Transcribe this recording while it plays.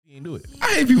Do it.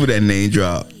 I hate people that name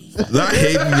drop. I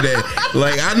hate people that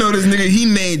like. I know this nigga. He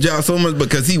name drop so much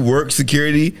because he works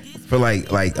security for like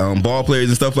ball players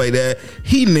and stuff like that.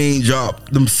 He name drop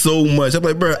them so much. I'm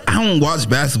like, bro, I don't watch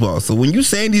basketball, so when you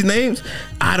saying these names,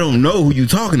 I don't know who you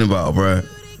talking about, bro.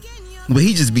 But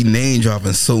he just be name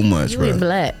dropping so much, bro. You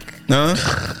black. Huh?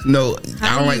 No,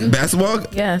 I don't like basketball.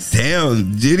 Yes.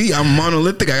 Damn, Jitty, I'm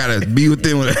monolithic. I gotta be with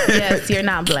them. Yes, you're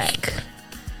not black.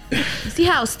 See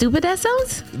how stupid that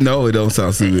sounds? No, it don't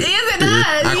sound stupid. Yes, it does.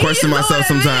 I question myself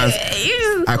sometimes.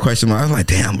 I question myself. I'm like,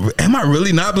 damn, am I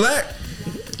really not black?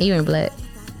 You ain't black.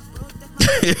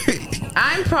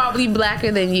 I'm probably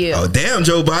blacker than you. Oh, damn,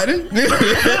 Joe Biden.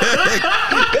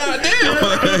 God damn.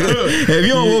 If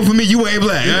you don't vote for me, you ain't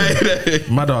black. Right?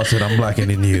 My dog said I'm blacker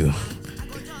than you.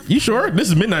 You sure? This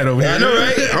is midnight over here. I know,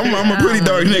 right? I'm a pretty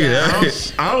dark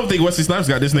nigga. I don't think Wesley Snipes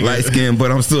got this nigga. Light skin,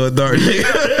 but I'm still a dark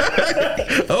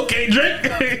nigga. Okay, Drake.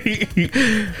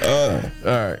 All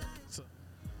right.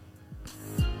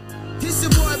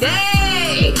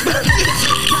 Hey!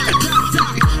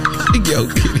 Yo,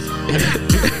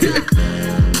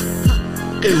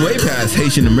 it's way past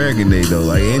Haitian American Day though,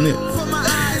 like, ain't it?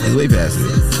 It's way past it.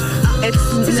 It's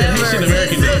never Haitian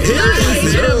American Day.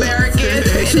 Haitian American.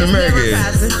 Haitian American.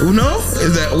 Who know?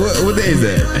 Is that what day is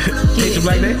that? Haitian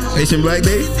Black Day? Haitian Black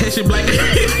Day? Haitian Black Day.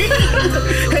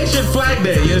 Haitian Flag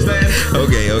Day, you understand?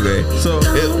 Okay. So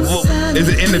is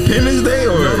it Independence Day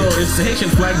or? No, it's Haitian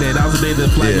Flag Day. That was the day the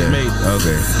flag was made.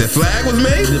 Okay. The flag was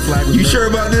made? The flag was you made. sure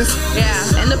about this?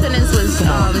 Yeah, Independence was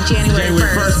January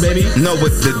 1st, baby. No,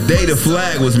 but the day the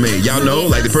flag was made, y'all know?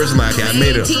 Like the person like I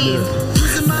made it.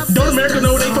 Don't America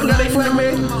know they got their flag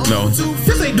made? No.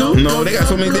 Yes, they do. No, they got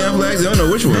so many damn flags, they don't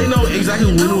know which one. They know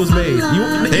exactly when it was made.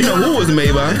 They know who it was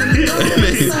made by.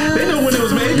 They know when it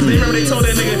was made because they remember they told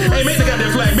that nigga, hey, make the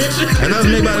goddamn flag, bitch. And that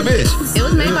was made by the bitch. It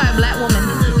was made by a black woman.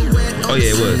 Oh,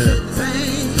 yeah, it was.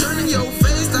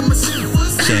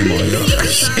 Shame on y'all.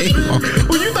 Shame on y'all.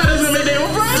 Well, you thought it was going to make their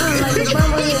own flag?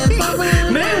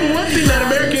 Name one thing that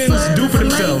Americans do for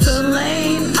themselves.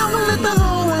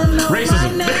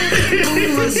 Racism.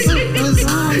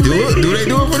 Do they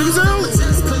do it for themselves?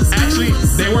 Actually,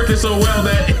 they worked it so well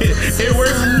that it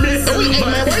works. Hey,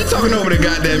 man, why you talking over the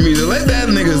goddamn music? Let that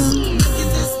niggas.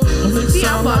 See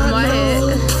how pop my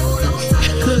head.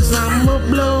 Cause I'm a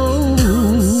blow.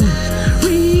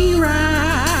 We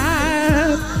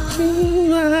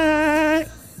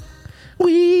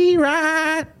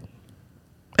ride.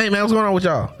 Hey man, what's going on with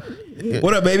y'all?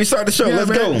 What up, baby? Start the show. Let's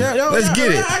go. Let's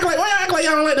get it. Why y'all act like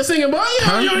y'all don't like the singing, boy?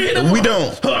 We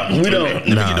don't.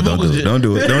 Nah, don't do it. Don't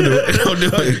do it. Don't do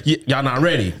it. Y'all not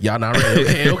ready.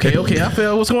 Okay. I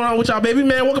feel what's going on with y'all, baby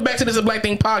man. Welcome back to this Black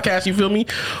Thing podcast. You feel me?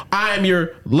 I am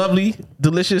your lovely,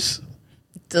 delicious.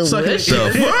 Delicious. Yo,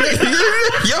 what is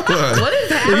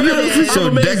happening? You so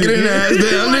decadent ass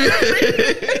down,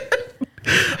 nigga.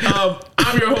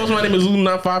 I'm your host. My name is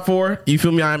Lulu954. You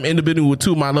feel me? I'm independent with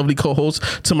two of my lovely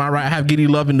co-hosts. To my right, I have Giddy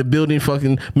Love in the building,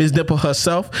 fucking Miss Dimple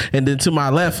herself. And then to my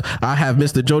left, I have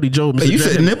Mr. Jody Joe. Mr. You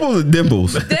said nipples or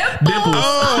dimples? Dimples.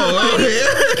 Oh, okay.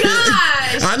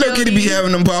 Gosh, I know Kitty be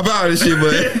having them pop out and shit,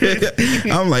 but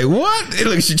I'm like, what? Hey,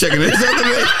 look, she checking this out.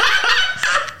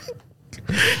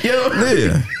 Yo,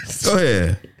 Yeah. Go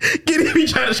ahead. Giddy be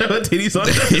trying to show her titties on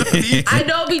the I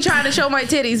don't be trying to show my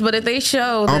titties, but if they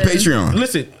show On Patreon.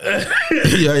 Listen,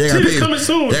 You gotta pay. coming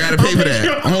soon. You gotta pay for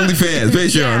that. OnlyFans,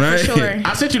 Patreon, yeah, right? for sure.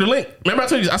 I sent you the link. Remember I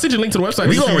told you I sent you the link to the website.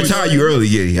 We gonna retire you early,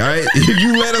 Yeti, all right? If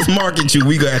you let us market you,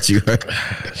 we got you.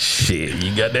 Shit,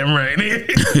 you got them right.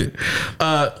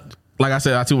 Like I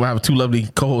said, I have two lovely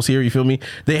co-hosts here. You feel me?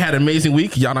 They had an amazing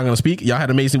week. Y'all not gonna speak. Y'all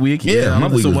had an amazing week. Yeah, I my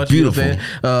love it week so was much. beautiful. You know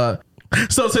what I'm saying?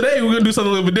 So today we're gonna do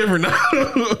something a little bit different.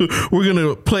 We're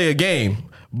gonna play a game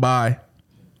by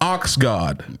Ox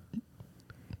God,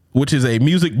 which is a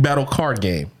music battle card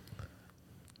game.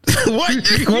 What?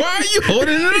 Why are you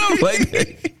holding it up like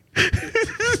that?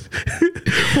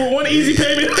 For one easy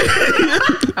payment.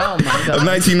 Oh my god. Of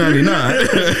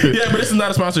 1999. Yeah, but this is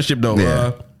not a sponsorship though.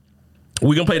 Yeah.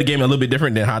 We're gonna play the game a little bit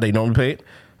different than how they normally play it.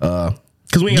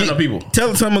 Because we ain't got enough people.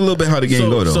 Tell them a little bit how the game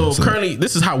go though. So currently,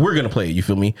 this is how we're gonna play it. You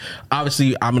feel me?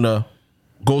 Obviously, I'm gonna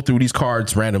go through these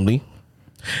cards randomly,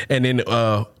 and then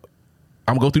I'm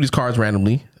gonna go through these cards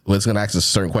randomly. It's gonna ask us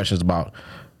certain questions about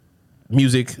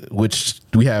music, which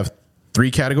we have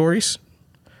 3 categories,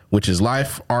 which is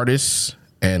life, artists,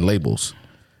 and labels.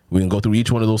 We can go through each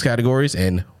one of those categories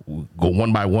and go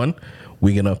one by one.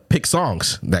 We're gonna pick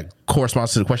songs that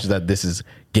corresponds to the questions that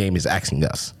game is asking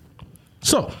us.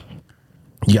 So.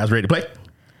 You guys ready to play?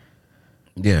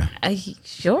 Yeah.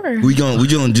 Sure. We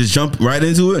gonna just jump right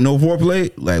into it? No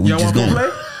foreplay? Like we Y'all just want gonna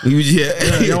foreplay? You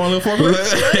want a little fork?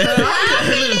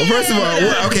 First of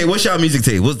all, what's y'all music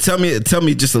taste? Well, tell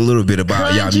me just a little bit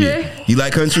about y'all music. You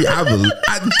like country? I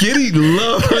Giddy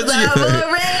love country.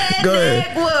 Go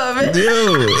ahead. Woman.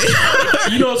 Dude.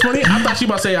 You know what's funny? I thought she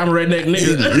about to say I'm a redneck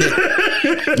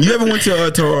nigga. You ever went to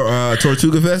a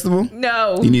Tortuga festival?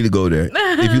 No. You need to go there.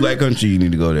 If you like country, you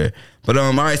need to go there. But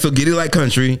all right, so Giddy like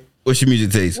country. What's your music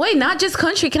taste? Wait, not just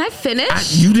country. Can I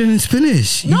finish? You didn't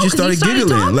finish. You No, just 'cause you started started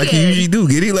giggling like you talking. usually do.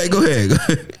 Giddy, like, go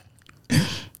ahead.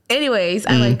 Anyways,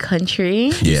 I like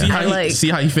country. Yeah. See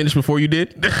how you finished before you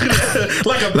did?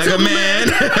 like a man.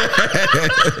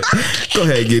 Go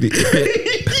ahead, Giddy.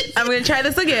 I'm gonna try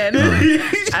this again.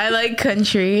 I like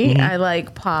country. I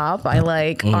like pop. I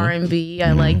like R&B.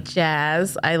 I like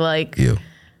jazz. I like. Yeah.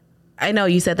 I know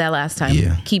you said that last time.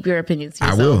 Yeah. Keep your opinions to I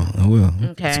yourself. will.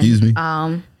 Okay. Excuse me.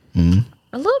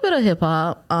 A little bit of hip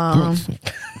hop.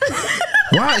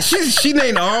 Why? She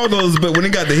named all those, but when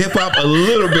it got the hip hop, a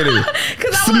little bit of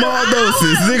small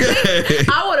doses, nigga.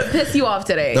 I would have pissed you off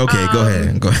today. Okay, go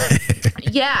ahead.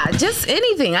 Yeah, just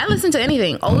anything. I listen to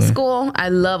anything. Old school. I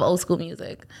love old school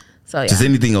music. So yeah. Just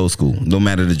anything old school, no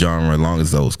matter the genre, as long as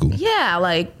it's old school. Yeah,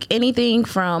 like anything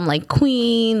from like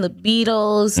Queen, the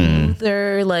Beatles,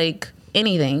 Luther, like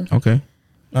anything. Okay.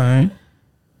 All right.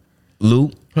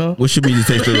 Luke, what's your music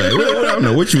taste like? I don't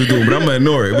know what you was doing, but I'm gonna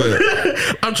ignore it. But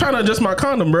I'm trying to adjust my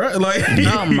condom, bro. Like,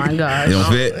 Oh my gosh. it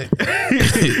don't fit.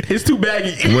 it's too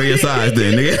baggy. Wear your size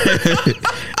then,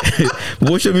 nigga.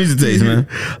 What's your music taste, man?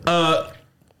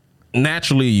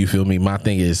 Naturally, you feel me? My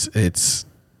thing is it's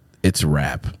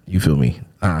rap. You feel me?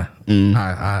 I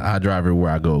drive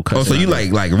everywhere I go. Oh, so you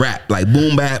like rap, like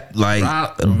boom bap, like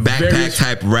backpack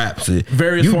type raps.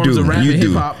 Various You forms do, of rap you and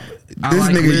do. hip hop.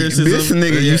 This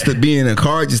nigga used to be in a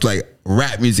car just like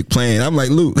rap music playing. I'm like,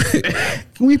 Luke,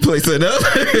 can we play something else?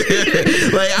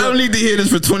 Like, I don't need to hear this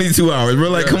for 22 hours. We're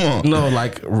like, come on. No,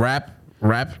 like rap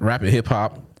and hip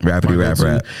hop. Rappity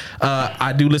rap.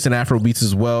 I do listen to Afro beats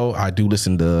as well. I do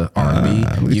listen to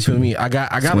R&B. You feel me? I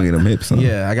got swinging them hips, huh?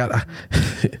 Yeah, I got.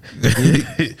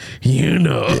 You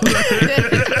know.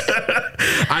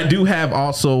 I do have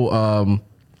also.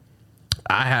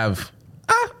 I have.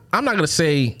 I'm not gonna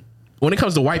say. When it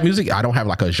comes to white music, I don't have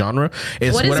like a genre.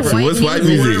 It's What is whatever. white What's white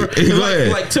music? Go like,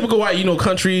 ahead. like typical white,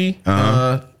 country,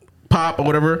 pop or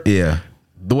whatever. Yeah.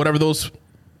 Whatever those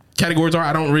categories are,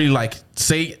 I don't really like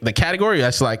say the category.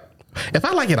 That's like, if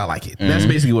I like it, I like it. That's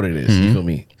basically what it is. You feel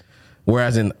me?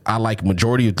 Whereas I like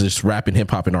majority of just rap and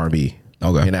hip hop and R&B,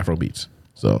 Okay. and Afro beats.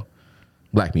 So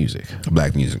black music.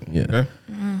 Black music. Yeah.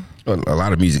 A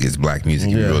lot of music is black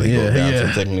music. You really go down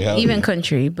to technicality. Even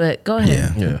country, but go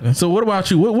ahead. Yeah. So what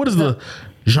about you? What is the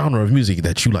genre of music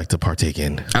that you like to partake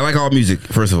in? I like all music,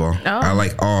 first of all. I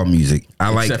like all music. I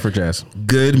like Except for jazz.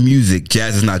 good music.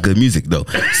 Jazz is not good music though.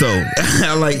 So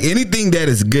I like anything that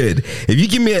is good. If you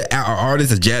give me an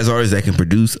artist, a jazz artist that can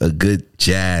produce a good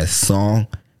jazz song,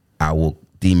 I will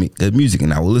deem it good music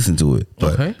and I will listen to it.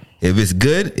 But Okay. if it's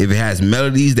good, if it has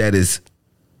melodies that is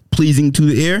pleasing to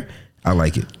the ear, I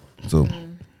like it. So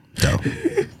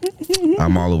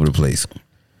I'm all over the place.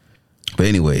 But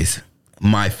anyways,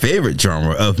 my favorite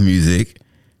genre of music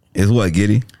is what,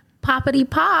 Giddy? Poppity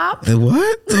pop.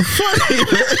 What the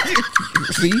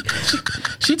fuck? See?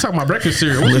 She talking about breakfast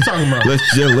cereal. What you talking about?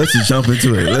 Let's just jump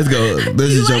into it. Let's go.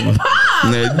 Let's just jump.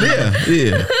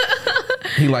 Yeah.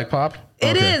 He like pop?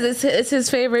 It is. It's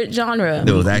his favorite genre. It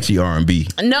was actually R&B.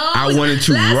 No, I wanted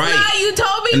to last write. night you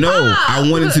told me No, pop. I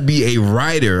wanted to be a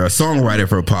writer, a songwriter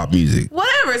for pop music.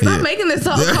 Whatever. Stop Yeah. making this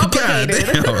so God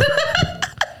complicated. damn.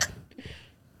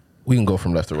 We can go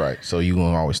from left to right. So you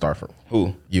gonna always start from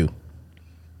Who? you.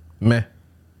 Meh.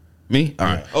 Me? All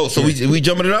right. Oh, so we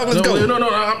jumping it off? Let's go. No.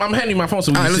 I'm handing you my phone.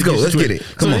 So we All right, can let's get go. Let's situated.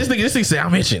 get it. Come so on. this thing say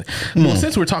I'm itching. Well,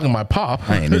 since we're talking about pop,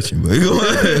 I ain't itching, but go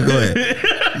ahead.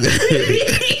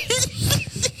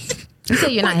 You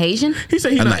say you're not Haitian? he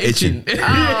said he's I'm not not itching. itching.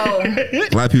 Oh,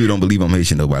 A lot of people don't believe I'm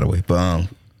Haitian though, by the way. But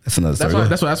that's another story.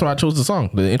 That's why I chose the song,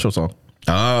 the intro song.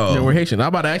 Oh. Yeah, we're Haitian. I'm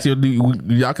about to ask you, do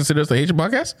y'all consider us a Haitian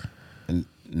podcast?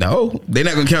 No, they're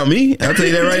not gonna count me. I'll tell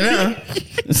you that right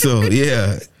now. So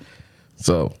yeah.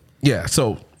 So yeah.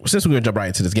 So since we're gonna jump right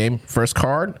into this game, first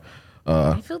card.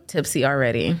 I feel tipsy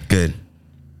already. Good.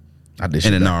 I did In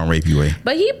shit a that. non-rapey way.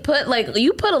 But you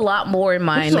put a lot more in What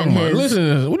mine you than talking about? his.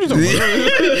 Listen, what you talking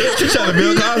about? She's trying to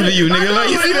Bill Cosby you, nigga. Like,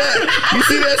 you see that? You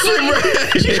see that shit,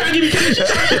 bro? She trying to give me. She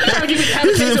trying to give me. Have a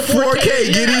This taste is of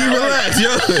 4K. Giddy, you relax,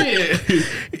 yo. Shit.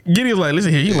 Giddy was like,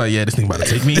 listen here. He's like, yeah, this thing about to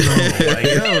take me home. Like,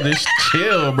 yo, just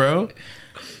chill, bro.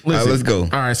 Listen. let's go. All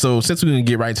right, so since we're gonna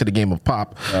get right into the game of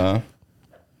pop,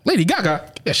 Lady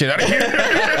Gaga, get that shit out of here.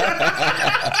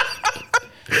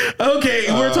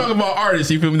 Okay, we're talking about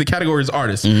artists. You feel me? The category is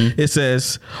artists. It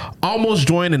says almost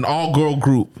joined an all girl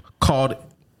group called.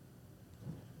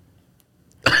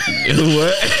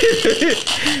 What?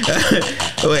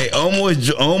 Wait,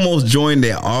 almost joined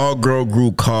an all girl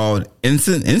group called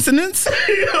Innocence?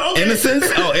 Okay. Innocence?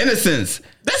 Oh, Innocence.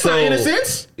 That's not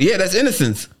Innocence. Yeah, that's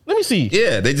Innocence. Let me see.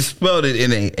 Yeah, they just spelled it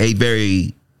in a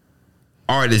very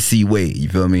artisty way. You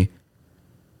feel me?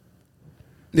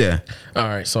 Yeah. All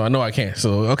right, so I know I can't.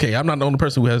 So okay, I'm not the only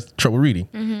person who has trouble reading.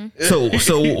 So what's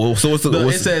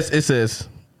the? It says.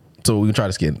 So we can try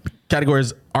this again. Category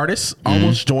is artists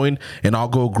almost joined an all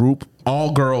girl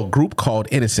group called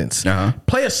Innocence. Uh-huh.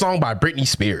 Play a song by Britney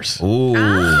Spears. Ooh.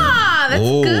 That's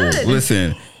good.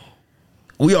 Listen,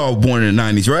 we all born in the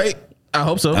 90s, right? I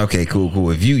hope so. Okay, cool.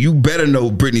 If you better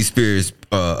know Britney Spears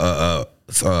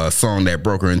song that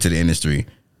broke her into the industry.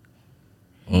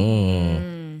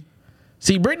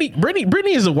 See,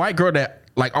 Britney is a white girl that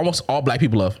like almost all black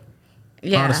people love.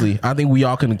 Yeah. Honestly, I think we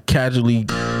all can casually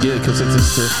get a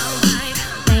consensus to.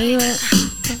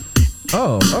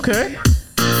 Oh, okay.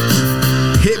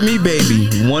 Hit Me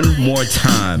Baby one more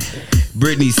time.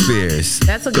 Britney Spears.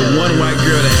 That's a good the one. one white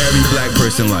girl that every black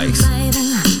person likes.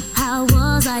 How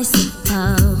was I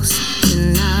supposed to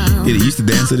know? Yeah, they used to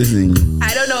dance to this thing.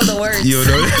 I don't know the words. You don't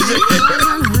know this?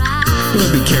 It'll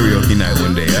be karaoke night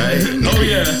one day, all right? Oh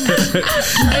yeah.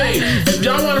 Hey, if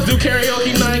y'all want us to do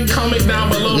karaoke night, comment down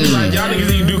below. Be like, y'all niggas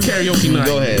need to do karaoke night.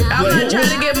 Go ahead. I'm gonna try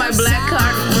to get my black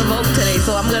card revoked today,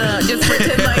 so I'm gonna just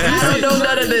pretend like I don't know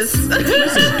none of this.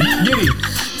 Giddy,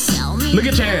 look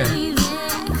at your hand.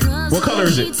 What color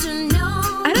is it?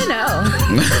 I don't know.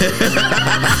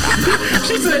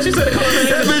 She said the color of her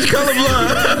That hand. bitch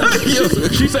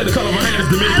colorblind. She said the color of my hand is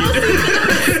Dominican.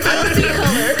 I don't see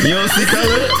color. You don't see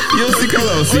color? You don't see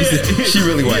color? Oh, see, she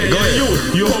really white. Go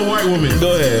ahead. You a whole white woman.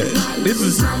 Go ahead. This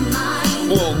is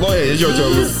Well, go ahead. It's your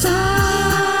turn.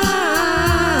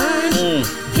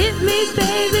 Hit me,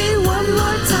 baby, one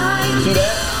more time. See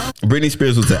that? Britney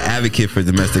Spears was an advocate for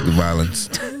domestic violence.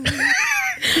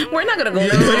 We're not gonna go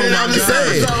into I'm just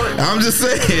saying. I'm just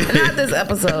saying. not this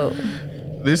episode.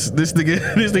 this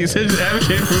nigga said he's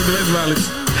advocating for domestic violence.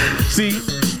 See,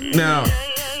 now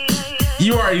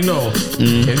you already know if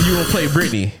you gonna play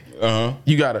Britney,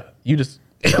 you just.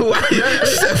 Why?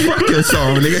 She said, fuck your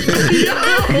song, nigga.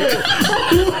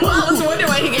 I was wondering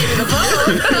why he gave me the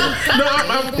phone. No,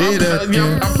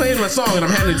 I'm playing my song and I'm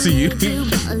handing it to you.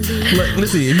 Look,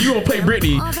 listen, if you gonna play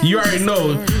Britney, you already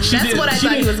know she That's did. what I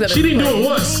thought he was gonna She didn't do play. it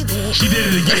once. She did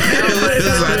it again.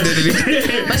 That's why I did it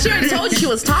again. But she already told you she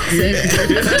was toxic.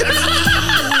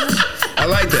 I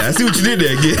like that. I see what you did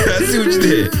there, kid. I see what you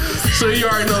did. So you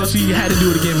already know she had to do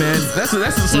it again, man. That's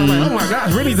the song. Like, oh my gosh,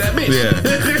 Britney's that bitch. Yeah.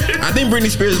 I think Britney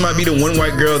Spears might be the one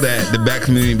white girl that the black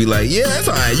community be like, yeah, that's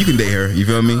all right. You can date her. You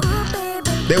feel me?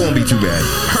 They won't be too bad.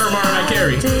 Her Mariah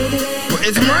Carey.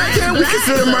 Is Mariah Carey, we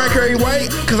consider Mariah Carey white?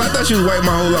 Because I thought she was white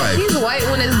my whole life. He's white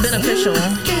when it's beneficial.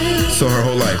 So her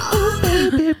whole life.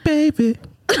 Baby.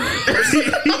 Go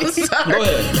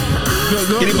ahead.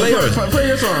 Can you play yours? Play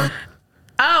your song.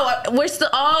 Oh, we're still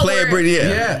all Play it, Britney, yeah.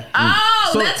 Yeah. Oh,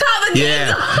 So- that's how the game's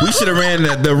Yeah, we should have ran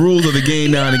the rules of the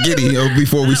game down to Giddy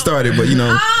before we started, but you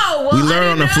know, Oh, well, we I learn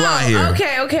on the didn't fly know.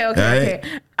 here. Okay. Right?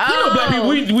 Oh. You know, black people,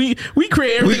 we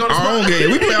create We everything on the our own spot.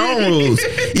 game. We play our own rules,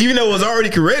 even though it was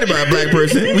already created by a black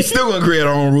person. We still gonna create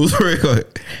our own rules.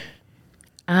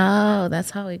 Oh, that's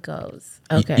how it goes.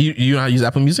 Okay. You know how to use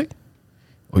Apple Music?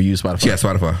 Or you use Spotify? Yeah,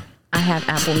 Spotify. I have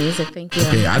Apple Music. Thank you.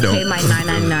 Okay, I don't. pay my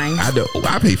 $9.99. I don't.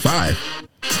 I pay $5.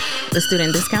 The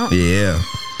student discount. Yeah,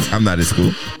 I'm not at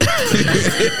school.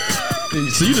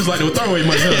 So you just like to throw away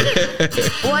money, huh?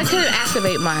 Well, I couldn't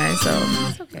activate mine, so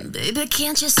it's okay. Baby,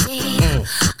 can't you see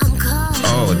I'm calling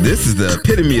Oh, this is the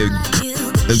epitome you?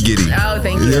 of Giddy. Oh,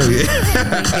 thank you. Yeah,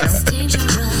 yeah. It's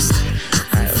dangerous.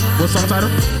 What song title?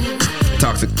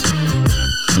 Toxic.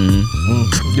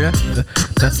 Yeah.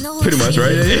 That's Pretty much,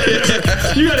 right?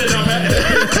 you got it down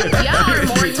pat. Y'all are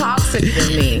more toxic than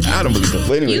me. I don't believe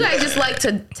complaining. You guys just like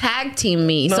to tag team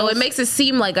me, so it makes it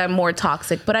seem like I'm more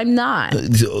toxic, but I'm not.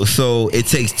 So it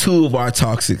takes 2 of our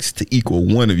toxics to equal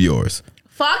 1 of yours.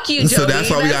 Fuck you, Jody. So that's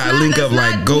why we gotta link up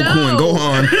like Goku and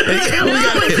Gohan.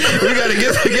 we gotta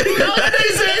get No,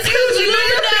 this is because you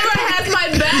never had my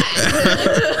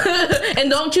back. And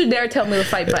don't you dare tell me to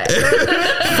fight back.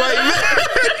 fight back.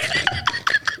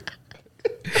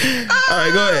 All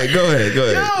right, go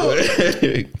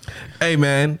ahead. Hey,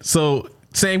 man. So,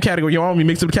 same category. You want me to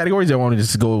mix up the categories? Or you want me to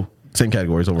just go same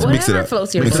categories over? Whatever Mix it up.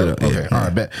 floats your Mix boat. it up. Okay, Yeah. all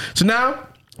right, bet. So now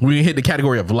we hit the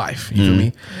category of life. You feel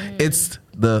me? It's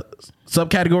the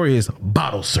subcategory is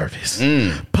bottle service.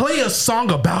 Play a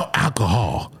song about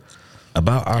alcohol.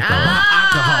 About alcohol.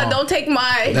 Alcohol. Don't take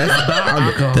my.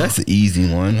 That's an easy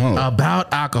one. Oh.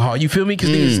 About alcohol. You feel me?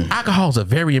 Because alcohol is a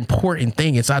very important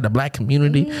thing inside the black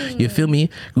community. You feel me?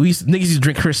 Niggas used to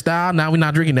drink Cristal. Now we're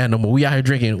not drinking that no more. We out here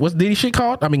drinking. What's Diddy shit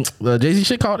called? I mean, Jay-Z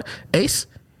shit called? Ace?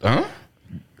 Huh?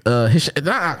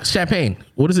 Champagne.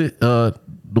 What is it? The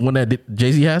one that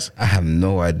Jay-Z has? I have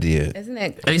no idea. Isn't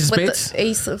it Ace of with Spades? the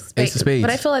Ace of Spades. Ace of Spades. But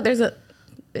I feel like there's a.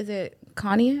 Is it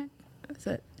cognac? Is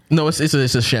it? No, it's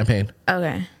a champagne.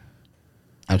 Okay.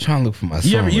 I'm trying to look for my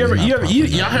song. Y'all heard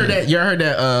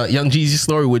that Young Jeezy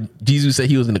story where Jeezy said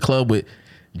he was in the club with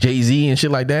Jay-Z and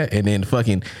shit like that, and then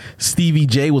fucking Stevie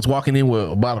J was walking in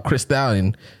with a bottle of Cristal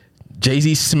and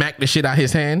Jay-Z smacked the shit out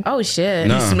his hand. Oh shit.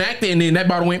 No. He smacked it and then that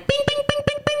bottle went bing bing bing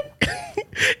bing bing.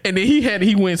 And then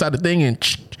he went inside the thing and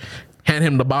hand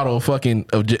him the bottle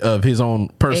of his own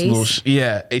personal Ace?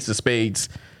 Ace of Spades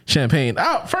champagne.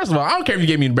 First of all, I don't care if you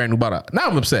gave me a brand new bottle. Now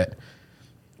I'm upset.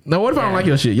 Now what if I don't like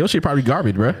your shit? Your shit probably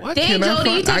garbage, bro. What Dang, can I Jody,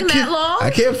 you find? taking that long? I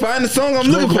can't find the song I'm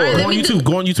looking Go for. on YouTube.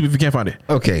 Go on YouTube if you can't find it.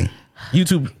 Okay.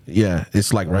 YouTube, yeah,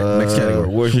 it's like right next category.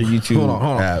 Where's your YouTube Hold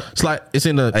on. app? It's like it's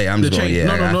in the. Hey, I'm the just going. chain.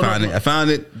 Yeah, I found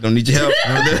it. Don't need your help.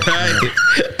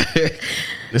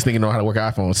 This nigga know how to work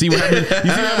iPhone. See what happened? You see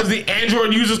what happens? The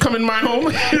Android users come in my home.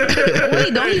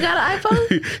 Wait, don't you got an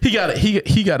iPhone?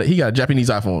 He got a Japanese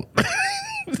iPhone.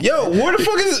 Yo, where the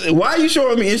fuck is it? Why are you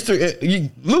showing me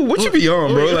Instagram? Luke, what you be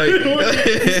on, bro? Like,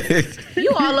 You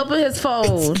all up in his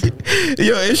phone.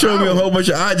 yo, it's showing me a whole bunch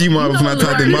of IG models when I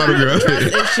typed in model girl. Trust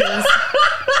issues.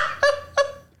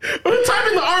 I'm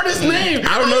typing the artist name.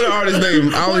 I don't know the artist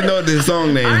name. I only know the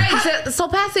song name. All right, so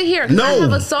pass it here. 'Cause No. I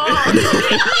have a song.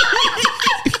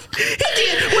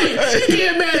 He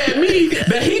get mad at me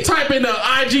that he typing the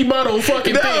IG model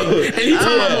fucking thing, and he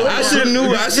talking about. I should have knew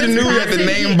that the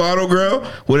name Bottle Girl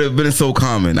would have been so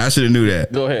common. I should have knew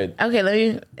that. Go ahead.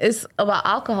 Okay, it's about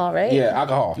alcohol, right? Yeah,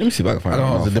 alcohol. Let me see if I can find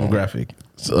Alcohol is it. the demographic.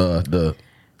 The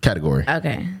category.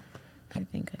 Okay. I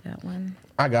think I got one.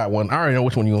 I got one. I already know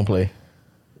which one you gonna play.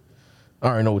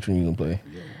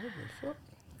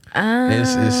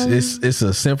 It's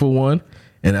a simple one,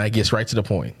 and I gets right to the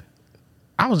point.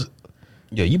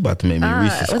 Yo, you about to make me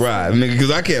resubscribe, nigga,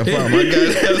 because I can't find my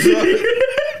goddamn song.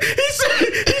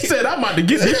 he said I'm about to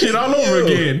get this shit all over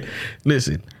again.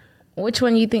 Listen, Which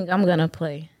one you think I'm gonna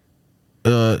play?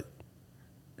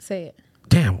 Say it.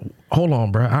 damn, hold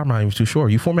on, bro. I'm not even too sure.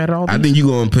 You formatted all these? I think you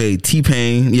gonna play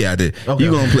T-Pain. Yeah, I did. Okay.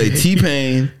 You gonna play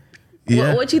T-Pain.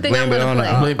 Yeah. What you think I'm Blame it gonna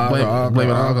on play? Blame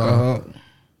it on alcohol.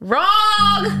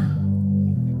 Wrong.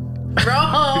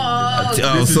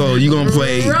 Oh, so you gonna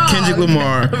play Wrong. Kendrick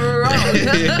Lamar?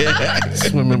 Wrong.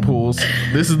 Swimming pools.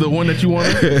 This is the one that you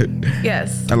wanted?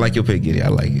 Yes. I like your pick, Giddy. I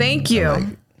like it. Thank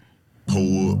you.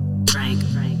 Pull up.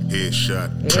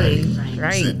 Headshot. Hey, Sit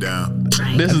right. down.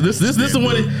 This is the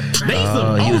one. They used to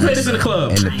always play this in the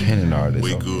club. Independent artist.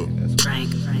 Wake Okay, up.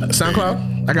 that's- SoundCloud?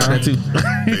 I got that too.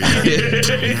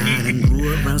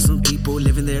 Grew around some people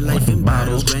living their life in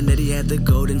bottles. Granddaddy had the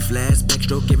golden flask,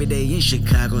 backstroke every day in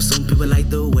Chicago. Some people like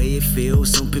the way it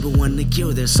feels. Some people want to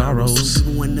kill their sorrows. Some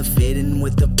people want to fit in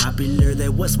with the popular.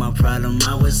 That was my problem.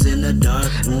 I was in a dark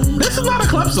room. This is not a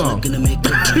club song.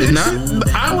 It's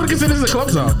not? I would consider this a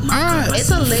club song. It's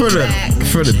a laid For back.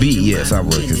 the beat, yes, I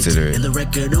would consider And it. the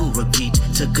record on repeat.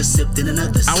 Took a sip, then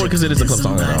another I would consider this a club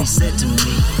song at all. Somebody said to me,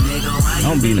 nigga, why I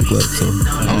don't be in the club, so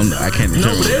I can't No,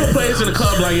 determine. but they don't play this in the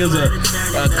club like it's a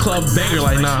club banger.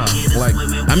 Like, nah. Like,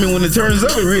 I mean, when it turns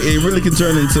up, it really can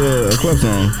turn into a club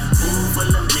song.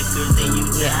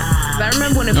 Yeah. 'Cause I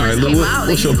remember when it All first right, came what- out,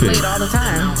 they what's used to your play pick? it all the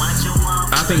time.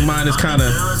 I think mine is kind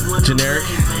of generic.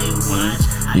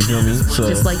 You feel me? So,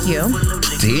 Just like you.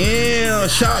 Damn,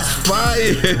 shots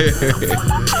fired. okay.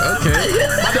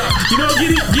 You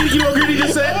know what Giddy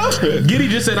just said? Giddy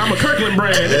just said, I'm a Kirkland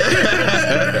brand.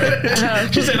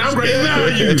 She said, I'm great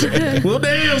value. Well,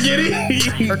 damn, Giddy.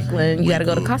 Kirkland, you gotta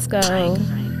go to Costco.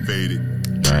 Fade it.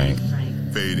 All right.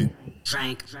 Fade it. All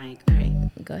right,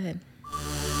 go ahead.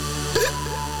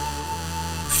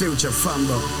 Future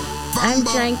Fambo. I'm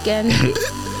drinking.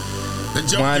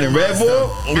 Wine and Red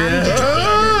Bull?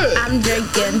 I'm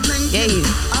drinking. Yeah, you.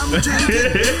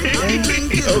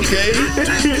 Okay.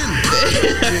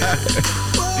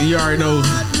 You already know.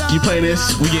 You play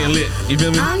this, we getting lit. You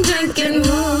feel me? I'm drinking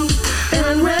rum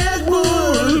and Red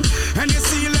Bull. And you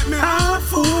see, let me have a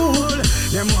fool.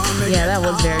 Them want me Yeah, that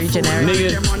was very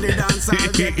generic. them on the dance,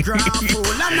 I'll get grappled.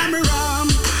 And I'm wrong.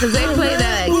 Because they play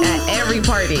that at every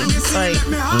party. Like,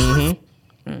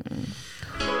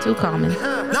 too common.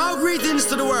 Now greetings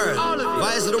to the world.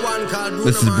 Why is it the one called Bruno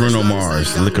This is Bruno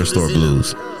Mars, Liquor Store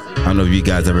Blues. I don't know if you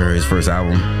guys ever heard his first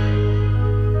album.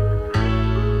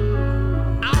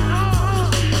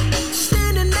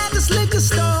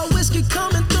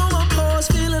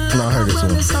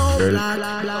 Heard it.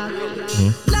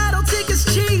 Lotto tickets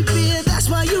cheap, yeah, that's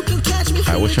why you can catch me. All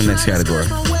right, what's your next category?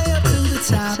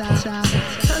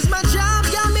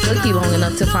 Took you long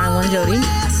enough to find one, Jody.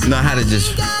 No, I had to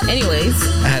just. Anyways,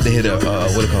 I had to hit a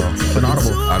what it called? An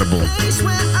audible. Audible.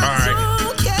 All right.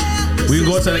 We can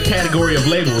go into the category of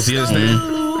labels. You understand?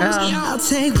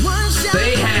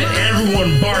 They had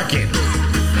everyone barking.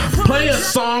 Play a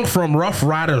song from Rough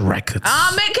Rider Records.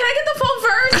 oh man, can I get the phone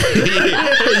first?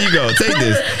 There you go. Take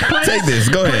this. Take this.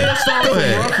 Go ahead. Go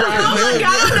ahead. Oh my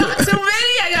god, not too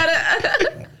many. I gotta.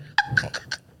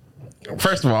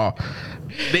 First of all,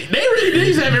 they really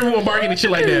did have everyone barking and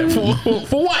shit like that.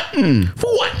 For what?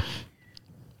 For what?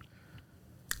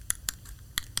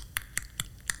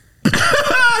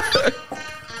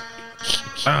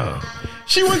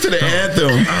 She went to the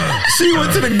anthem. She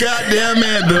went to the goddamn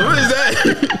anthem. What is that?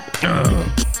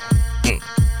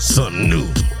 Something new.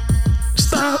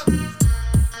 Stop.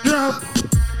 Drop.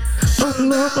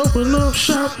 Open up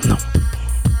shop. No.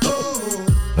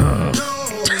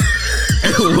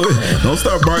 Don't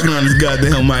start barking on this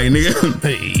goddamn mic, nigga.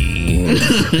 Hey.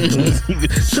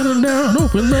 Shut them down.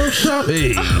 Open up shop.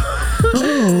 Hey.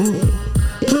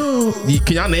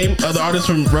 Can y'all name other artists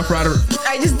from Rough Rider?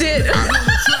 I just did.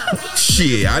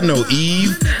 Shit, I know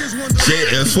Eve,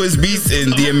 Swiss Beats,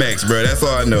 and DMX, bro. That's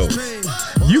all I know.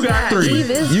 You got three.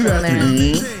 You got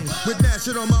three.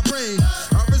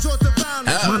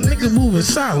 My nigga moving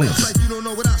silence.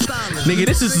 Nigga,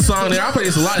 this is the song that I play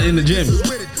this a lot in the gym.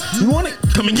 You want it?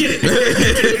 Come and get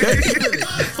it.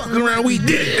 Fuck around, we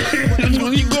did it. That's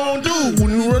what you gonna do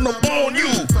when we run up on you.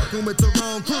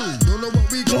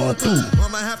 Going through.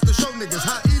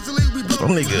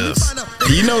 Them niggas.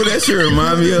 You know what that shit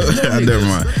remind me of? Never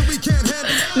mind.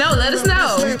 No, let us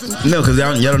know. No, because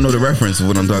y'all don't know the reference of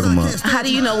what I'm talking about. How do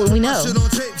you know what we know?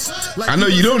 I know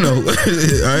you don't know. All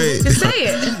right. Just say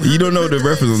it. You don't know the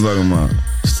reference I'm talking about.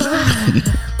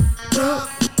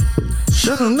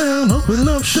 Shut them down, open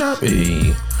up shop.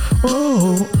 Hey.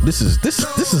 Oh, this is a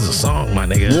song, my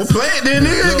nigga. We'll play it then,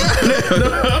 nigga. No,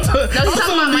 he's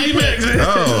talking about my pick.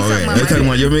 Oh, okay. They're talking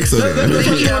about your mix.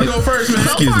 Okay. You want to go first, man?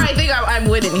 So far, I think I'm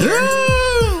winning here.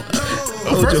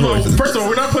 First of all,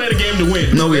 we're not playing a game to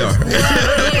win. No, we are.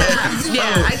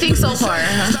 Yeah, I think so far.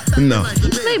 No.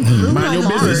 Mind your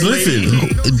business.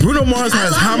 Listen, Bruno Mars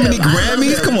has how many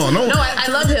Grammys? Come on, no. No, I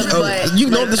love him, but you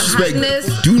don't disrespect.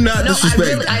 Do not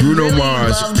disrespect Bruno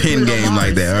Mars' pen game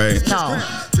like that, all right? No.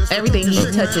 Everything he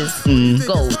touches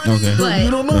gold. Okay. But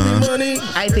You don't know me, money.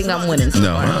 I think I'm winning. So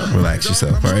far. No, relax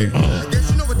yourself, all right?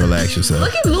 Relax yourself.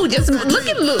 Look at Lou. Just look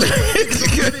at Lou.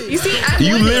 You see, I'm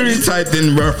You winning. literally typed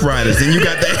in Rough Riders and you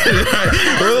got that.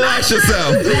 Relax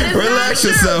yourself. Relax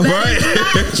yourself, all right?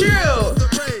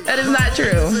 That is not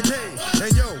true. Hey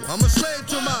yo, I'm a slave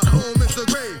to my home, Mr.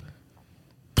 Grave.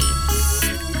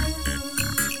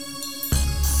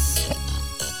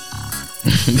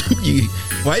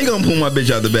 Why you gonna pull my bitch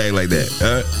out the bag like that?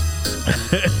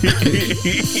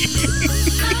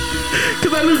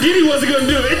 Because I knew Giddy wasn't going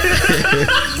to do it.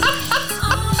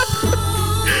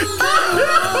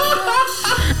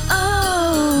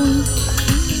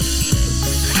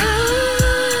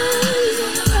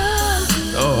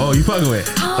 Oh, you fucking with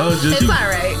it. Oh, just It's all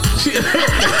right.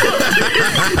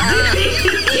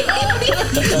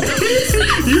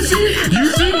 You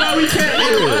see why we can't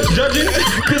us judging?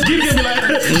 Because Giddy can be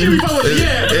like, she be fucking with it.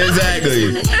 Yeah.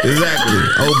 Exactly.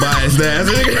 Oh, biased ass.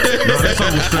 No, that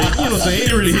song was straight. You know what I'm saying? It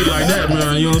ain't really hit like that,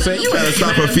 man. You know what I'm saying? You Gotta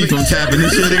stop her feet from tapping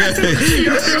this shit, nigga.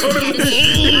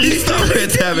 Stop her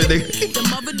tapping, nigga.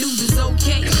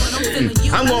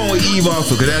 I'm going with Eve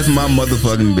also, because that's my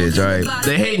motherfucking bitch, all right?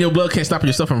 The hate in your blood can't stop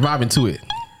yourself from vibing to it.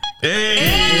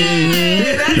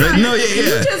 Hey, that's not- No, yeah. You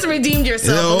just redeemed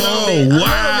yourself. Oh, a little bit.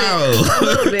 wow. A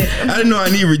little bit. I didn't know I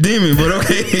need redeeming, but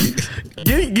okay.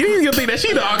 Giddy's gonna think that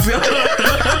she the oxy. But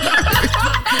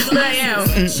I am.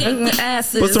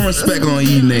 Put some respect on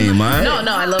Eve's name, all right? No,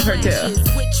 I love her too.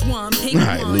 All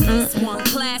right, Luke.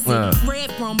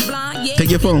 Take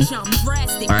your phone.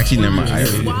 Actually, never mind. I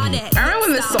remember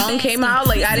when this song came out,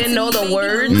 like I didn't know the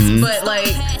words, but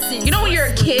like you know when you're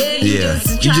a kid, Yeah. You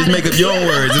try just to- make up your own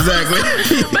words, exactly.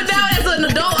 But now as an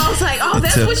adult, I was like, oh,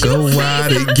 that's what Took she a was while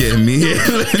to saying. get me here.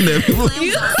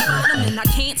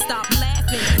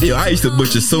 Yo, I used to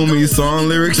butcher so many song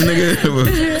lyrics, nigga.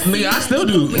 Nigga, I still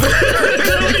do.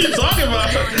 What are you talking about?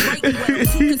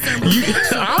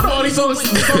 I don't know all these song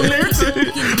lyrics.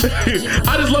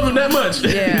 I just love them that much.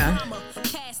 Yeah.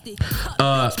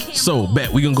 So,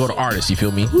 bet we gonna go to artists. You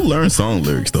feel me? Who learned song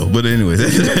lyrics though? But anyways,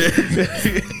 go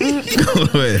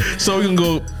ahead. So we can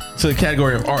go to the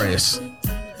category of artists.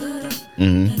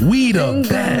 We the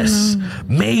best.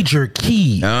 Major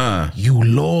Key. You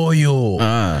loyal.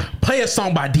 Play a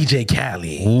song by DJ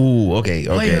Khaled. Ooh, okay.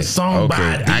 Play a song by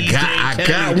DJ I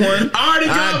got one.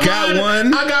 I got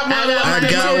one. I got mine.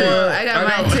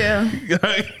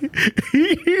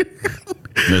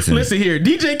 Listen here,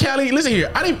 DJ Khaled. Listen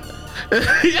here. I didn't. This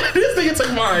nigga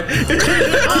took mine. If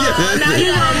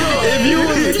you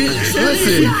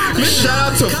listen,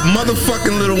 shout out to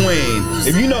motherfucking Lil Wayne.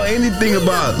 If you know anything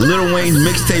about Lil Wayne's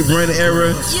mixtape run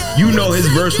era, you know his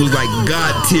verse was like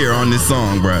God tier on this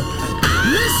song, bro.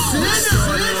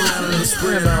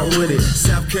 Spread out with it.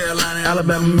 South Carolina,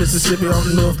 Alabama, Mississippi,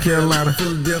 on North Carolina,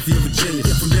 Philadelphia, Virginia.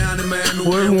 From down in Miami,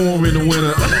 we're warm in the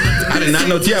winter. I did not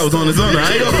know T.I. was on his own.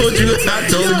 I ain't gonna hold you. I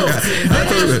told you.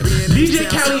 DJ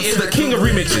Khaled is the king of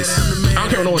remixes. I don't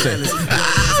care what no one says.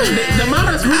 The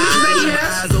amount of remixes that he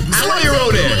has.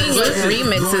 20-year-old there.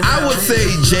 Remixes. I would say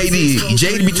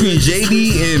JD between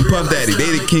JD and Puff Daddy,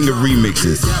 they the king of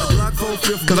remixes.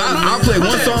 Cause I'll play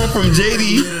one song from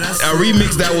JD, a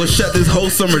remix that will shut this whole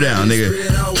summer down, nigga.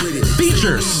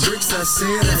 Features.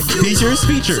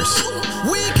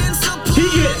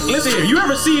 Listen here, you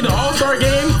ever see the All-Star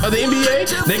game of the NBA?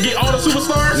 They get all the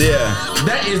superstars? Yeah.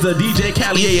 That is the DJ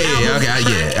Khaled. Yeah. Okay,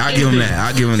 I'll give him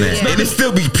that. Yeah. And it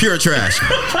still be pure trash.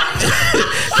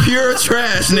 Pure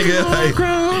trash, nigga. Like,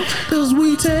 cause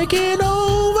we taking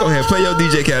over. Go ahead, play your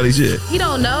DJ Khaled shit. He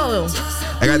don't know.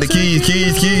 I got the keys.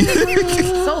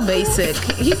 So basic.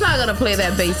 He's not gonna play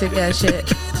that basic ass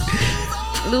shit.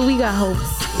 Lou, we got hope.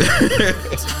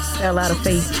 Got a lot of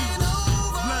faith.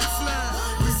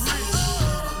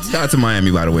 Shout out to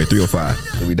Miami, by the way,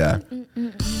 305 till we die.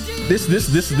 This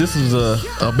is a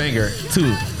banger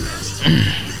too.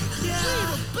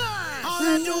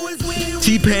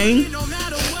 T-Pain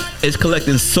is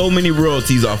collecting so many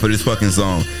royalties off of this fucking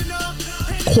song.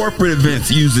 Corporate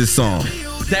events use this song.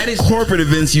 Corporate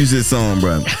events use this song,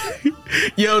 bro.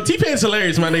 Yo, T-Pain's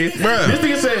hilarious, my nigga. Bruh. This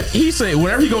nigga said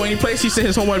whenever he go any place, he sent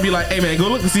his homeboy to be like, hey man, go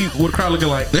look and see what the crowd looking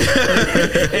like.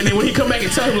 And then when he come back and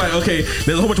tell him like, okay,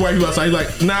 there's a whole bunch of white people outside, he's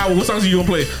like, nah, what songs are you gonna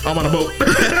play? I'm on a boat.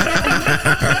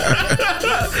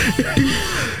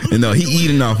 You know, he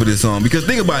eating off of this song. Because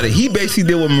think about it, he basically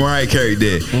did what Mariah Carey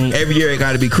did. Every year it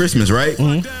gotta be Christmas, right?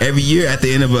 Every year at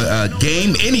the end of a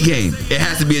game, any game, it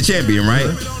has to be a champion,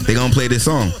 right? They gonna play this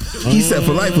song. He's set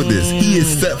for life with this. He is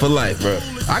set for life, bro.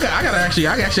 I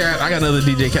got another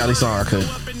DJ Khaled song I could.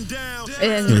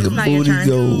 And not your turn.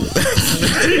 Yo,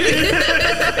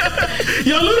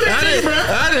 look at that, bro.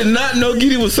 I did not know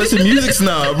Giddy was such a music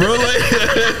snob, bro. Like,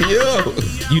 yo,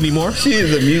 you need more? She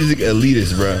is a music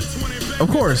elitist, bro. Of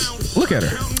course. Look at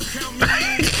her.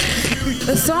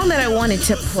 The song that I wanted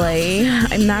to play,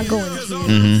 I'm not going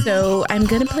to. So I'm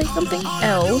gonna play something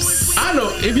else. I know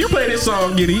if you play this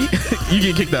song, Giddy, you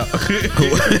get kicked out.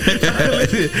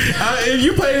 If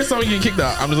you play this song, you get kicked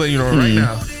out. I'm just letting you know right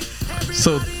now.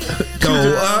 So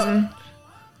go up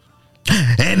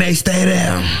and they stay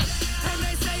down.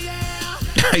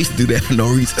 I used to do that for no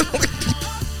reason.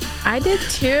 I did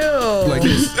too. Like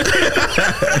this.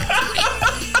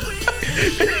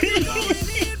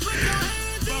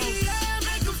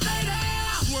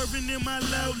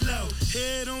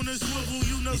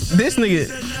 This nigga,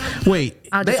 wait,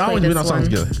 they always been on songs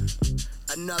together.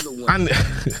 Another one.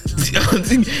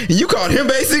 You called him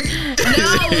basic? No,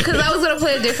 because I was gonna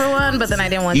play a different one, but then I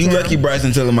didn't want to. You lucky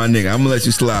Bryson telling my nigga. I'm gonna let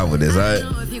you slide with this, alright?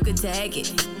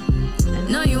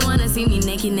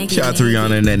 Shout out to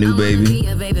Rihanna and that new baby.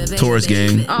 Taurus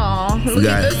gang. Oh, look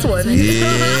at this one.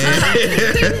 Yeah.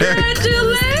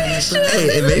 Congratulations. Hey,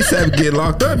 if ASAP get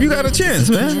locked up, you got a chance,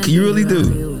 man. You really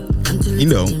do. You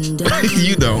know.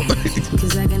 You don't.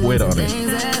 Wait on it.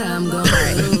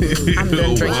 I'm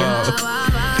done drinking.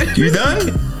 You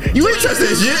done? You ain't touch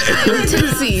that shit.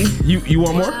 Let's see. You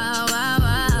want more?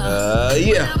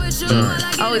 Yeah.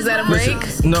 Oh, is that a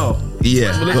break? No.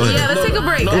 Yeah. Go ahead. Yeah, let's take a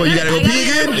break. Oh, you gotta go pee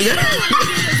again?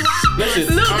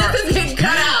 Listen, Look, this is getting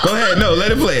cut out. Go ahead. No,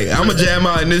 let it play. I'm gonna jam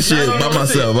out in this shit by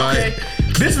myself, all right?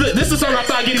 This is the song I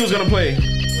thought Giddy was gonna play.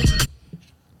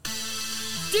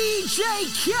 DJ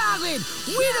Khaled,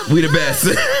 we the best.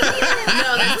 No,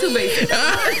 that's too basic.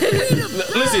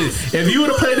 Listen, if you would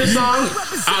have played this song,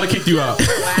 I'd have kicked you out. Wow.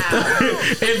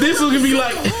 If this was gonna be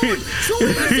like,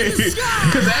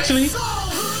 because actually,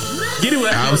 Giddy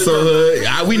would actually. I'm so hood.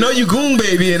 We know you goon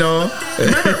baby and all.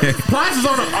 Remember, Plies is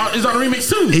on a remix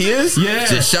too. He is? Yeah.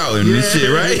 Just shouting this shit,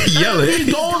 right? Yelling.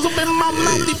 Doors up in my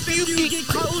mouth if you get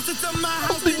closer to my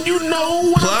house, then you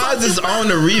know. Plies is on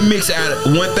the remix at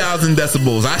 1,000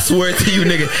 decibels. I swear to you,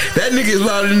 nigga. That nigga is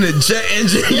louder than the jet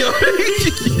engine, yo.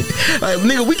 Like,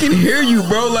 nigga, we can hear you,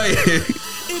 bro. Like,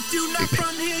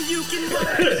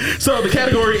 So the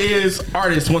category is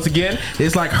artist. Once again,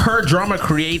 it's like her drama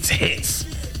creates hits.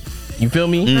 You feel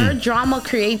me? Her drama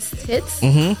creates hits.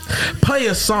 Play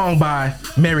a song by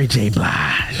Mary J.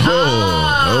 Blige.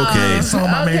 Oh, okay. A song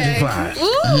by Mary J. Blige.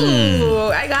 Ooh,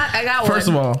 I got one. First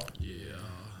of all,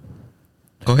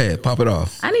 Go ahead, pop it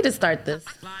off. I need to start this.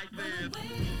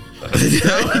 I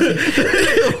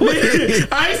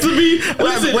used to be.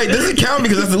 Listen, Wait, does it count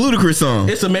because that's a Ludacris song?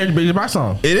 it's a Mary J. Blige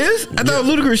song. It is? I thought it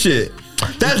was Ludacris shit.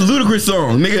 That's Ludacris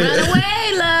song, nigga. Run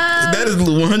away, love. That is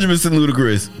 100%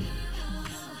 Ludacris.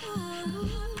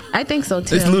 I think so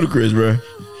too. It's Ludacris, bro.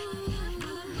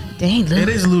 Dang, It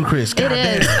is ludicrous. It God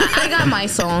is. damn. I got my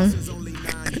song.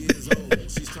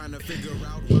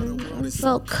 I'm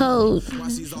so cold.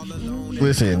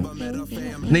 Listen,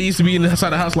 they used to be inside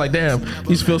the house like, damn,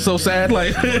 used to feel so sad.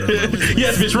 Like,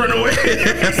 yes, bitch, run away.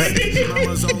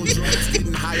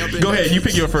 Go ahead, you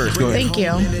pick your first. Go ahead. Thank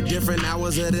you.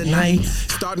 Night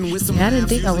I didn't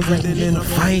think I was like. in a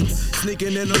fight.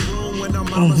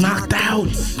 I'm knocked out.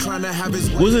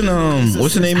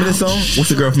 What's the name of this song? What's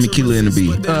the girl from Aquila and the Bee?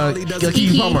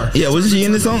 Keke Palmer. Yeah, wasn't she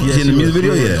in this song? Yeah, she in the she music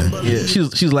was. video? Yeah. Yeah, she was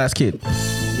the last kid.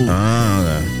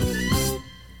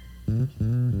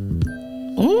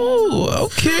 Ooh,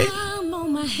 okay. I'm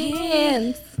on my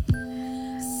hands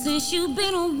since you've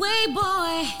been away,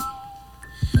 boy.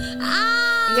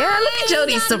 Yeah, look at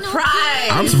Jody's surprise.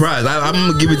 I'm surprised. I'm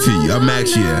gonna give it to you. I'm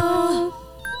actually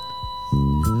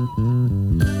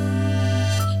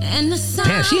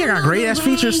Damn, she got great ass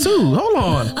features too. Hold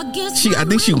on. I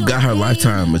think she got her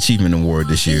Lifetime Achievement Award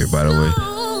this year, by the way.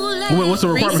 What's the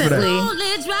requirement for that?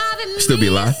 Recently. Still be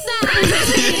alive.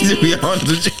 To be honest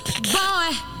with you.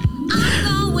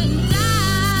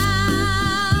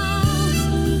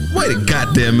 Wait a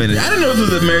goddamn minute. I didn't know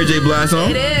this was a Mary J. Blige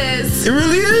song. It is. It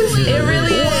really is? It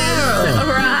really is. Wow.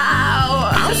 Wow.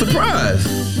 I'm surprised.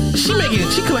 She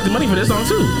collected money for this song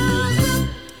too.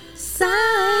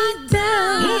 Side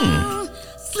down.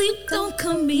 Sleep don't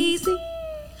come easy.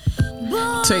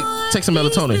 Take some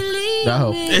melatonin. That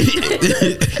help.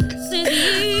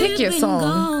 Pick your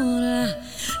song.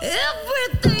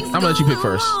 I'm gonna let you pick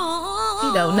first.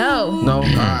 You don't know. No,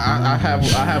 I have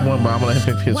one, but I'm gonna let him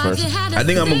pick his first. I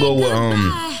think I'm gonna go with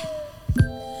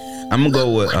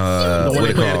what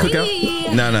it play at the called?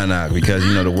 cookout? No, because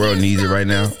you know the world needs it right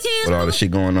now with all the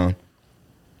shit going on.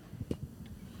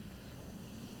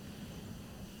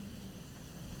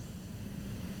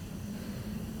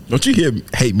 Don't you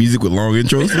hate music with long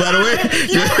intros, by the way?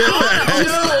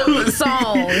 Yo,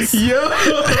 songs. Yo.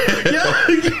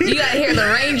 You gotta hear the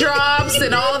raindrops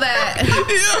and all that.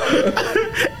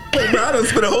 Hey, bro, I done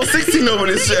spent a whole 16 over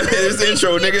this shit, this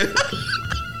intro, nigga.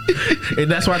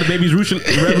 And that's why the baby's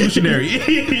revolutionary.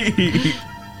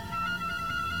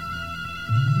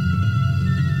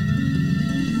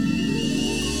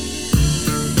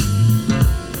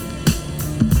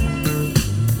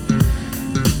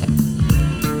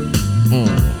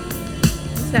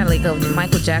 It's got like a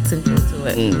Michael Jackson feel to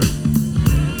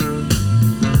it.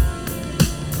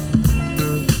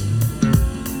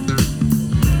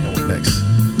 Next.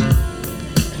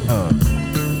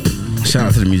 Shout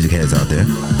out to the music heads out there.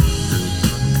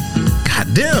 God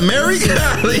damn, Mary.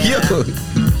 Yo.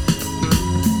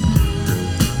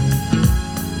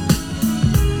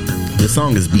 The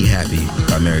song is Be Happy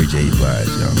by Mary J. Blige,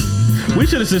 yo. We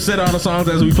should have just said all the songs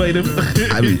as we played them.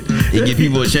 I mean, it give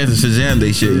people a chance to Shazam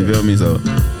they shit, you feel me? So, How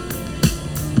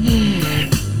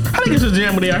they get to the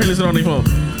jam when they out here listening on their phone?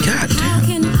 God damn. How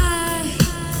can I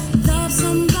love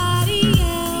somebody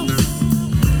else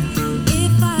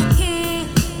if I can't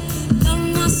love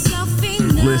myself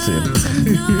enough? Listen. to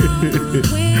know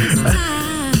when it's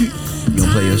time? You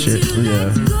gonna play your shit? To let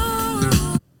Yeah. go.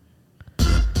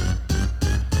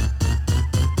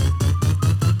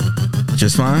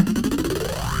 Just fine?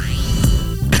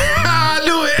 I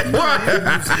knew it! What?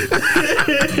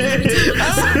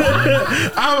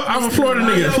 I'm a Florida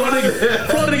nigga.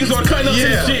 Florida niggas gonna cut up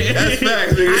Yeah, some shit. that's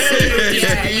facts, nigga.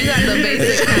 Yeah, you got the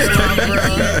basic kind of bro.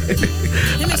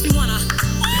 It makes me wanna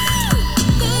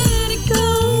let it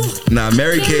go. Nah,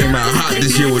 Mary came out hot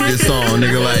this year with this song,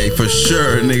 nigga, like, for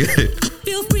sure, nigga.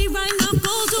 Feel free right now,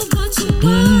 go do what you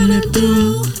wanna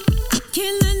do.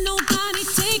 Can't let nobody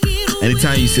take it away.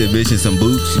 Anytime you see a bitch in some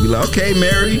boots, you be like, okay,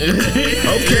 Mary.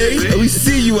 Okay, we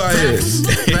see you out here.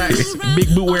 Facts.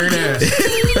 Big boot wearing ass.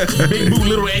 Big boot,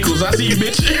 little ankles. I see you,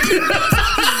 bitch. Who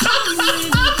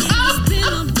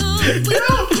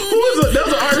was it? That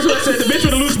was an artist who said the bitch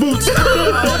with the loose boots.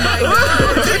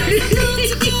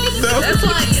 That's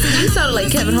like, you sounded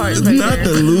like Kevin Hart. Right Not there.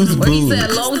 the loose Where he boots.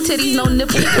 said long titties, no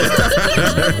nipples.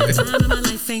 Time of my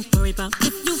life ain't worried about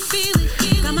if you feel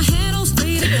it. Got my head on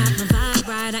straight, I got my vibe.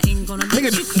 that I ain't gonna Nigga,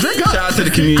 let you drink keep. up. Shout out to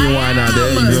the communion wine out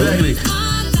there. You know? Exactly.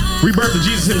 Rebirth of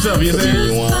Jesus himself. You know what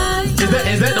I'm saying?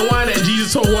 Is that the wine that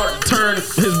Jesus told turn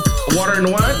his water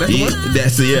into wine? That's the one.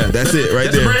 That's it. That's it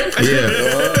right That's there. the brand?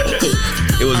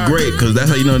 Yeah. It was great because that's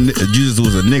how you know Jesus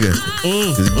was a nigga.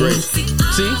 It's great.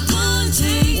 See,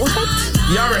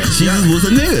 y'all ready? Jesus was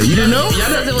a nigga. You didn't know? Y'all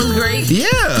Because it was great.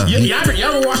 Yeah.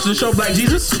 y'all ever watched the show Black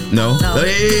Jesus? No. No. Oh,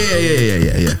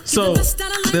 yeah. So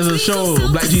there's a show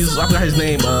Black Jesus. I forgot his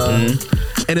name.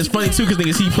 And it's funny too because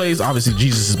niggas he plays obviously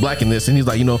Jesus is black in this, and he's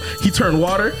like he turned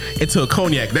water into a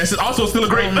cognac. That's also still a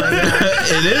great.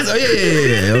 It is. Oh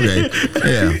yeah. Okay.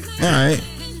 Yeah. All right.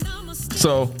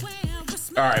 So,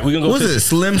 all right, we're gonna go. What's it?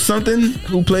 Slim something?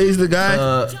 Who plays the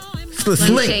guy?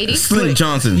 Shady? Slim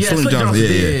Johnson. Yeah, Slim Johnson.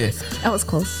 Yeah. That was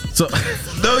close. So,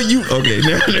 No, you okay?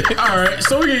 all right,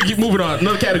 so we're gonna keep moving on.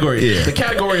 Another category. Yeah. The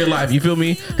category of life. You feel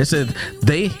me? It said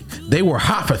they were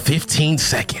hot for 15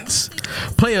 seconds.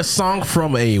 Play a song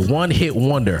from a one-hit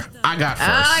wonder. I got first.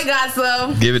 I got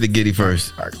some. Give it to Giddy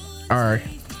first. All right.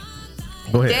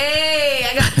 Go ahead. Hey,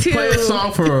 I got two. Play a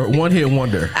song for a one-hit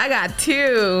wonder. I got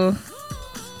two.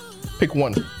 Pick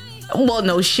one. Well,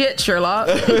 no shit, Sherlock.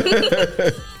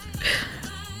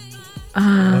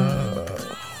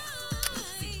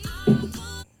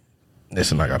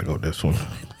 Listen, I gotta go with this one.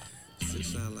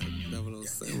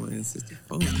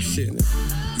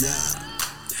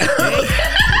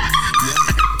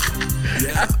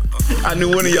 I knew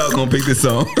one of y'all gonna pick this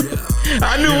song.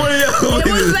 I knew one of y'all gonna It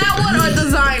pick was this. that one or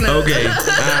Designer?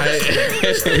 Okay.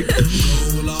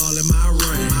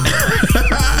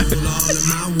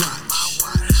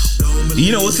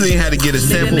 You know what's the thing had to get a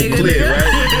sample clear,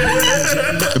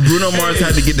 right? Bruno Mars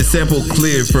had to get the sample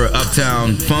cleared for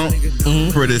Uptown Funk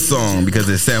for this song because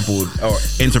it's sampled or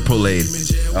interpolated.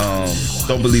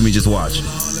 Don't believe me, just watch.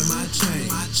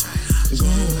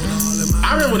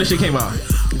 I remember when this shit came out.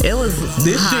 It was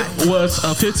This hot. shit was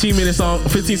a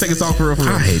 15-second song for real.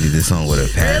 I hated this song with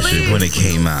a passion Really? when it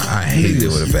came out. I hated it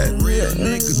with a passion.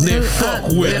 Then fuck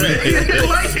with me.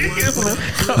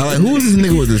 I'm like, who is this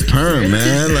nigga with this perm,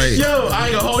 man? Like, Yo, I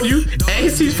ain't gonna hold you. And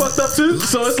his teeth fucked up too.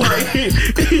 So it's like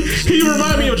he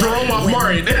remind me of Jerome off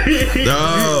Martin.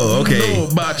 oh, okay. No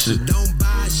botcha.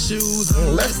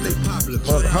 Unless they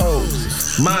fuck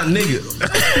hoes. My nigga.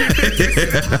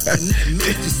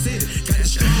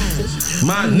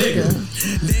 My nigga.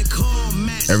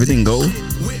 Everything go.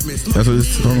 That's what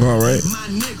this song called, right?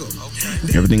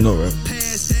 Everything go, right?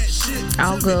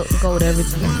 I'll go with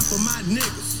everything.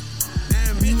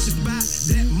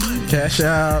 Cash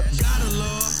out.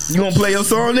 You gonna play your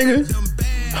song, nigga?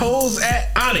 Hoes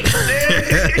at Onyx.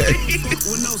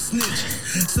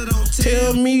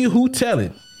 Tell me who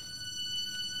telling.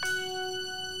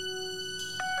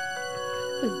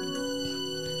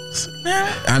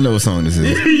 I know what song this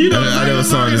is. I know what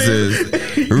song this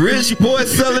is. Rich boy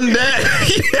selling that.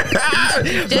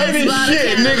 Baby bought a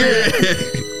shit, Cadillac.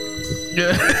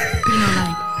 nigga.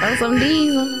 Throw some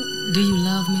D's on it. Do you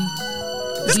love me?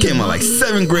 This came out like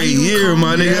 7th grade year,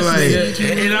 my nigga. Like,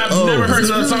 And I've never heard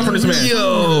another song from this man.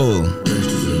 yo,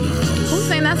 Who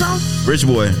sang that song? Rich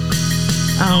boy.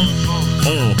 Oh.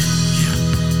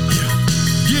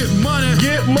 Get money,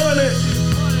 Get money.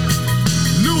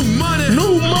 new money.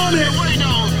 New money.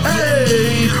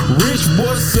 Hey, rich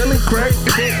boy selling crack.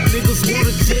 Niggas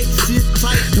wanna take shit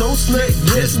tight. No snake,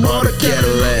 just bought a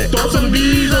Cadillac. Throw some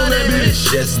D's on that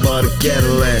bitch. Just bought a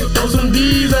Cadillac. Throw some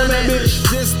D's on that bitch.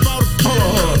 Just bought a Hold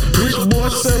on. Rich boy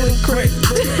selling crack.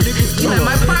 Like,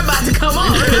 my part about to come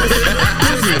on.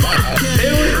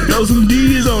 Throw some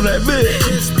D's on that bitch.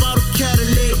 Just bought a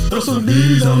Cadillac. Throw some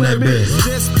D's on that bitch.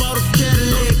 Just bought a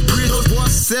Cadillac. Rich boy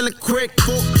selling crack.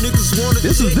 Folk niggas wanna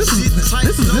This was 07?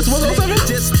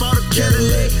 Just bought a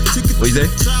Cadillac. What you say?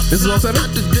 This is 07?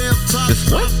 This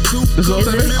what? This is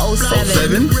 07? 07.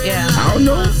 7? Yeah. I don't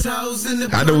know.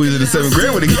 I know we was in the 7th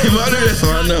grade when it came out. That's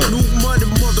all I know. New money,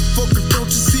 motherfucker. Don't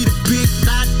you see the big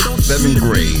knot? Don't you 7th see the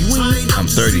grade. big ring? I'm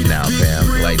 30 now,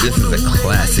 fam. Like, this is a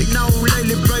classic. Now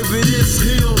lately, baby, this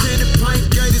hill. Penny pint,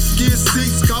 gated skin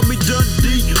seats. Call me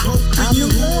Dundee. Hope you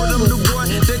hood. I'm the one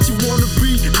that you wanna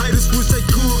be. Haters wish they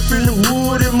could. In the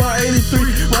wood in my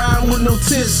 83. Riding with no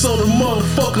tents so the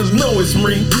motherfuckers know it's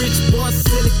me. Rich boy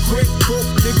selling crack. Broke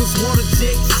niggas wanna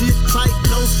check shit tight.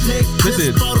 No snake. This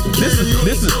is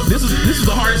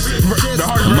the hardest. The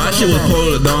hardest. My shit was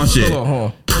Polo Dawn shit. Hold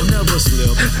on. Never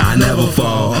slip. I never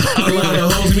fall. A lot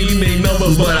of hoes mean they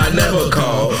numbers, but I never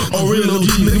call. Oh, real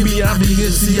OG, look at me, I be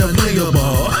here, see I play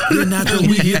ball. Then after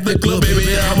we hit the club,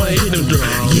 baby, I'ma hit them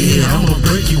drums. Yeah, I'ma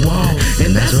break you all, and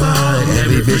And that's right.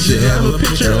 Every bitch should have a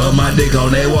picture of my dick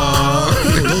on their wall.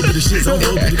 My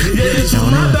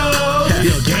dog.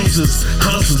 Yo, gangsters,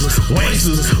 hustlers,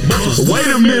 wanksters, busters. Wait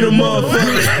a minute,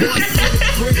 motherfucker.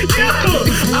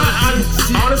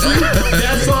 Honestly,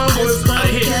 that song was a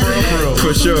hit for real.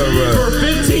 For sure, bro. For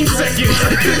 15 seconds.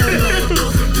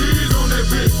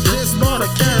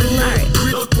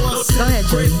 Go ahead,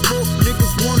 Jay.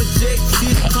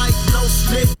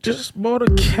 Just bought a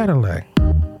Cadillac.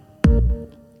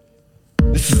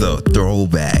 This is a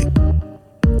throwback.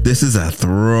 This is a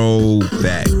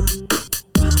throwback.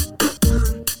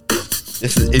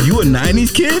 This is, if you a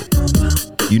 90s kid,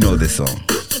 you know this song.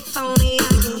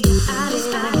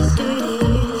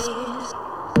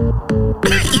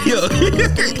 Yo,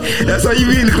 that's how you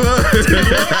be in the club.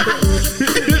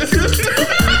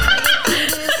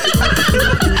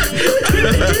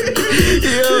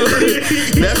 Yo,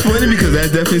 that's funny because that's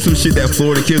definitely some shit that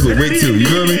Florida kids would wait to. You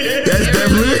feel me? That's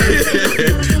definitely.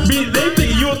 They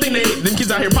think you don't think them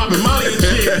kids out here popping Molly and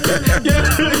shit.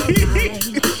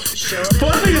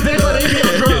 Poor niggas, that's why they be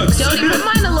on drugs. Jody, put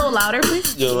mine a little louder,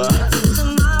 please. Okay.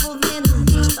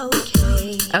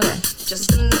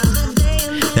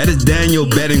 That is Daniel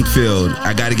Bedingfield.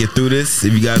 I gotta get through this.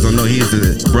 If you guys don't know, he's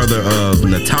the brother of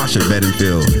Natasha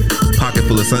Bedingfield. Pocket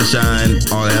Full of Sunshine,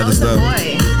 all that other stuff.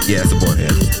 Boy. Yeah, it's a boy. Yeah.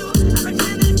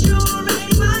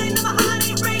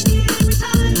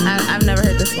 I've never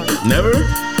heard this one. Never?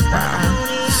 Wow.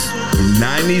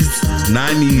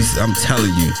 90s, I'm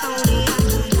telling you.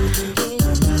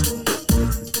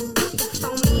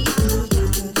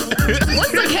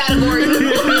 What's the category? He's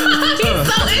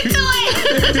so into it.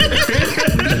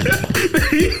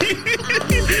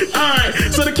 Alright,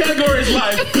 so the category is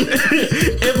life.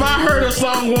 If I heard a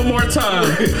song one more time,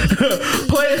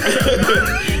 play it.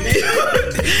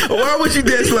 Why would you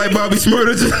dance like Bobby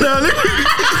Shmurda just now?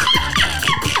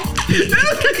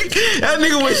 That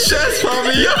nigga was chest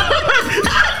popping, yo.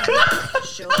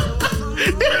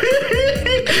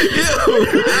 Yo,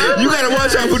 you gotta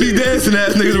watch out for these dancing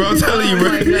ass niggas, bro. I'm telling you, bro.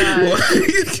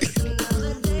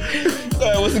 All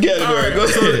right, what's the category? All right, Go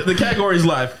so ahead. the category is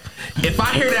life. If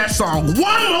I hear that song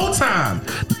one more time,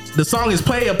 the song is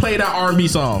play that R&B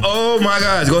song. Oh my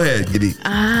gosh, go ahead, Giddy.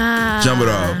 Jump it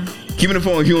off. Keep it in the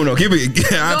phone, you don't know. Keep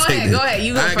it. I'll Go take ahead, this. go ahead.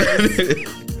 You go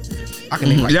first. I can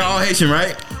make like Y'all all Haitian,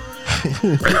 right?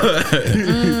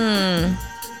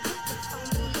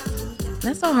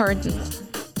 That's so hard.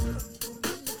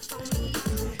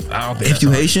 I don't think If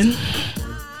you Haitian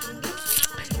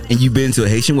and you've been to a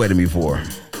Haitian wedding before,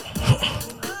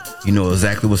 you know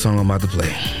exactly what song I'm about to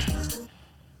play.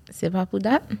 C'est pas pour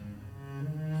that?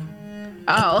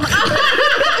 Oh.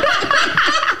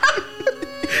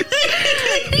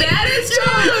 That is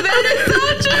true. That is so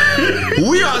true.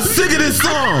 We are sick of this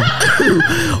song.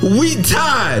 We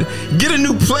tired. Get a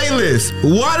new playlist.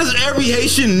 Why does every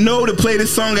Haitian know to play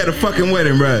this song at a fucking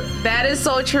wedding, bruh? That is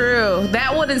so true.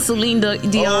 That one and Celine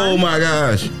Dion. Oh my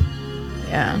gosh.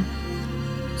 Yeah.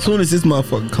 Soon as this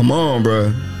motherfucker come on,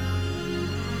 bruh.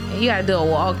 You gotta do a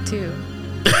walk too.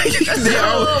 They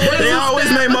always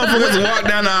make motherfuckers walk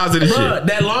down the aisles of this Bruh, shit.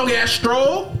 that long ass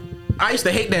stroll, I used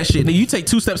to hate that shit. Now you take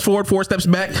 2 steps forward, 4 steps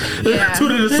back, 2 to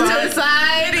the side, To the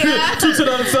side, yeah. 2 to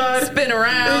the other side. Spin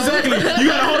around. Exactly. You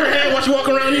gotta hold her hand while she walk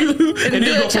around you, and then Do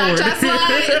you go a cha-cha forward.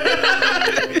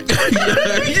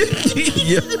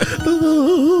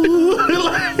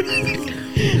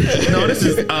 No, this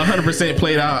is 100%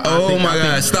 played out. Oh my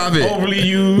God, stop it. Overly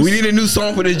used. We need a new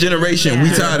song for this generation.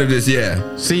 We tired of this, yeah.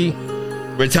 See,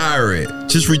 Retire it.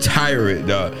 Just retire it,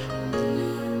 dog.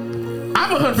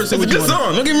 I'm 100% It's a with you good on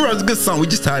song. Don't get me wrong, it's a good song. We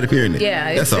just tired of hearing it.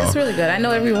 Yeah, That's it's all. really good. I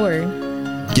know every word.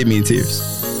 Get me in tears.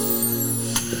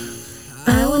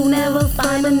 I will never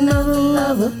find another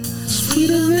lover.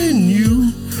 Sweeter than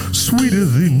you, sweeter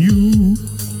than you.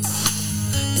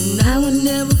 And I will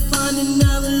never find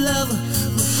another lover.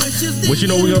 What you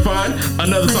know we're gonna find?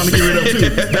 Another song to get rid of too.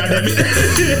 Goddamn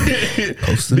it.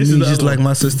 Close to This me, is the just other like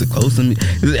my sister. Close to me.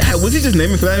 Was he just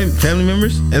naming family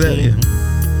members? Is that, yeah.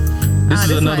 This is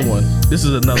this another one. one. This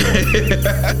is another one.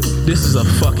 This is a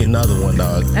fucking another one,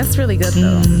 dog. That's really good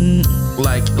though.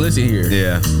 Like, listen here.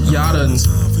 Yeah. Y'all done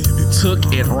took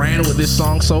and ran with this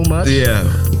song so much. Yeah.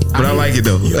 But I like it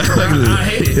though. I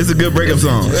hate it. It's a good breakup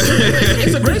song.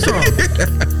 It's a great song.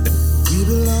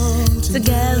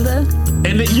 Together.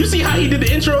 And then you see how he did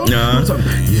the intro? Nah.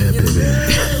 Yeah, baby.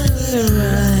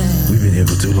 We've been here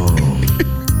for too long.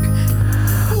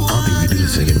 I don't think we do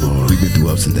this anymore. We've been through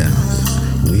ups and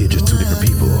downs. We are just 2 different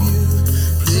people.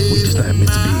 We just not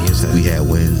meant to be. Is that We had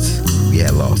wins. We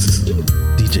had losses.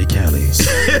 DJ Khaled?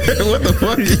 What the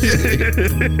fuck?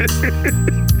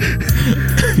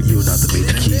 You're not the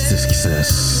major keys to success.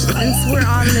 Since we're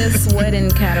on this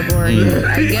wedding category,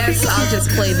 I guess I'll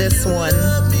just play this one.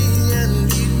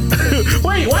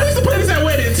 Wait, why do you play this at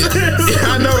weddings?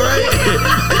 I know, right?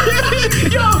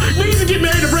 Yo, niggas to get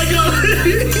married to break up.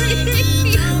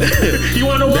 You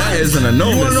wanna know why? That is an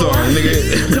anonymous song, nigga.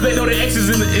 Because they know their ex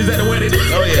is at the wedding.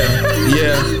 Oh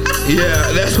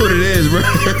yeah, that's what it is, bro.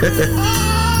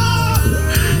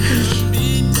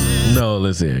 No,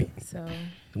 listen. So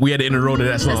We had to interroll to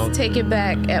that song. let's take it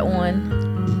back at one.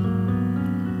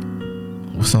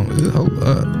 What song is it? Hold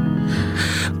up.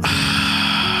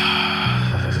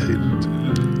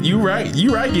 You right,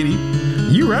 Giddy.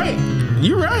 You right.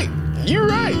 You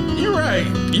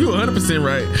 100%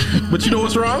 right. But you know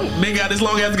what's wrong? They got this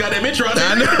long ass goddamn intro out there.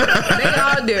 I know. They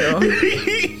all do.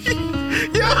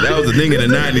 That was a nigga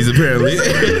in the 90s, apparently.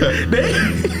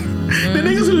 The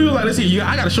niggas who was like, let's see,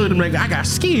 I gotta show them like I got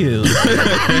skills.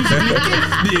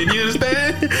 You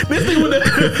understand? This thing with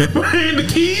the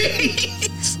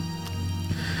keys.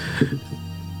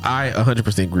 I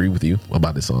 100% agree with you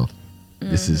about this song.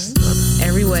 This is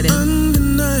Every wedding.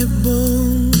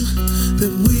 Undeniable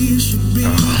that we should be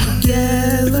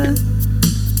together.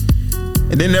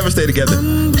 And they never stay together.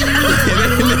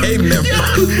 They never.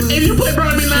 if you play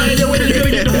Brian Midnight in your wedding, you're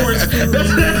gonna get divorced.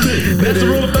 That's the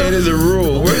rule of thumb. It is a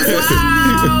rule. Wow.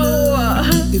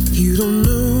 If you don't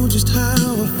know just how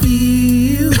I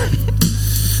feel,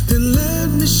 then let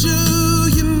me show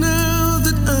you now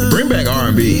that I'm Bring back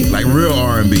R&B, like real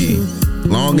R&B.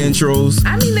 Long intros.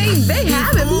 I mean, they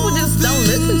have it. People just don't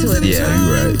listen to it. Yeah,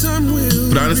 you're right. time will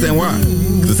But I understand why.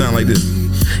 Because it sounds like this.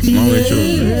 Long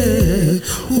intros.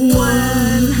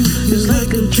 one is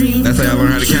like a dream. That's how y'all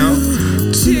learn how to count?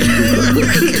 This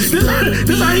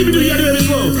how you do. You gotta do it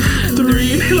slow.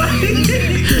 3.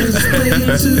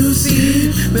 to see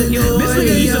that you're This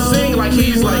nigga used to sing like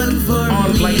he's like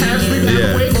on like half street, half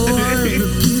Yeah. awake.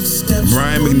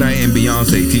 Brian McKnight and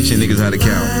Beyonce teaching niggas how to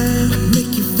count.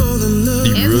 make you fall in love.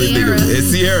 You really think of it? It's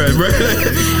Sierra, bro.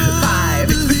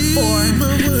 5, 4,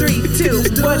 3, 2,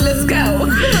 1. Let's go.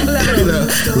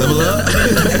 Level up.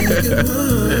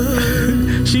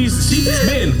 She's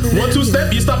been 1, 2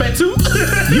 step. You stop at 2.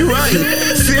 You right.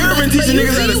 Sierra been teaching You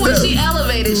niggas how see, to when step. she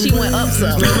elevated, she went up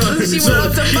some. She went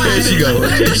up to 5. There she go.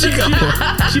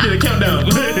 She did a countdown.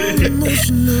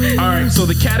 All right, so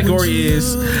the category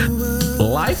is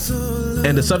life,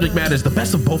 and the subject matter is the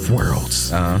best of both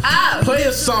worlds. Play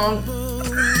a song.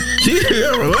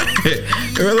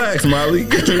 Relax, Molly.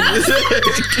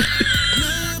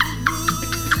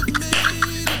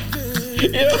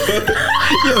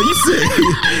 Yo, you sick.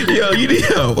 Yo, you need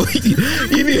help.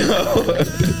 You need help.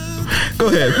 Go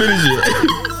ahead, finish it.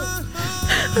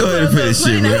 Go ahead and finish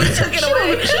it, Now bro. you took it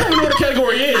away. She don't know what the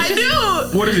category is. I do.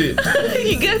 What is it?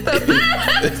 You get the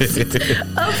best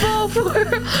of both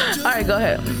worlds. All right, go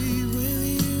ahead.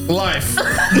 Life, the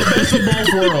best of both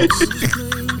worlds.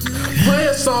 Play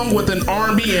a song with an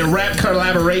R&B and rap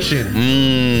collaboration.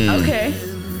 Okay.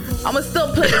 I'm gonna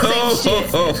still play the same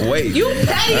shit. Oh, wait. You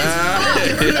petty as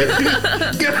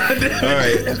fuck. All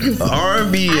right,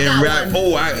 R&B and rap.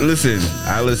 Oh, I listen.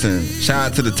 Shout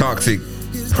out to the Toxic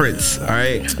Prince. All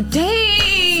right.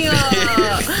 Damn.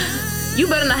 You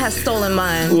better not have stolen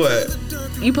mine. What?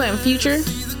 You playing Future?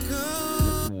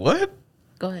 What?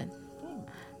 Go ahead.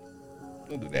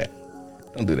 Don't do that.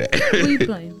 Don't do that. Who you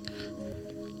playing?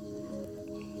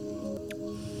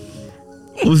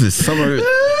 What was this? Summer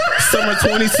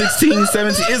 2016,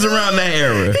 17 is around that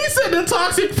era. He said the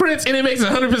Toxic Prince, and it makes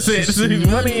 100%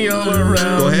 money all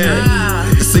around. Go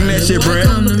ahead. Sing that shit, Brent.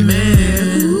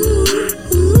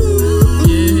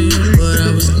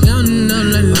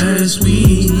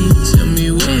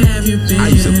 I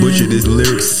used to butcher this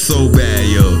lyric so bad,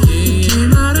 yo.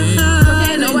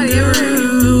 Okay, nobody ever.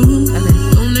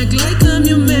 Don't act like I'm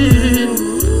your man.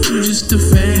 You just a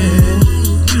fan.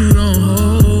 You don't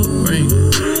hold ring.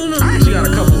 I actually got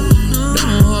a couple.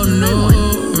 Don't hold no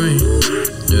ring.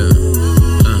 Yeah.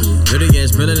 Dirty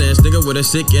ass, bitter ass nigga with a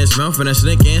sick ass mouth and a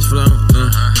slick ass flow.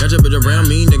 Got your bitch around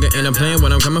me, nigga, and I'm playing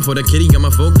when I'm coming for the kitty. Got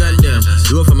my full goddamn.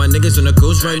 Do it for my niggas in the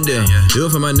coast right there. Do it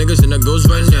for my niggas in the ghost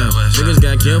right now. Niggas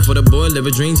got killed for the boy,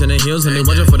 living dreams in the hills, and they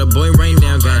watching for the boy right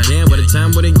now. Goddamn, what a time,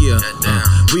 what a year.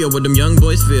 We are what them young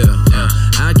boys feel.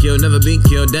 I kill, never be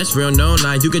killed. That's real, no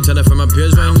lie. You can tell it from my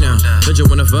peers right now. Don't you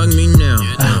wanna fuck me now?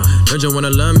 Don't you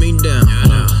wanna love me down?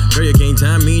 Girl, you can't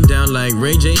tie me down like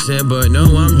Ray J said, but no,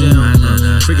 I'm down.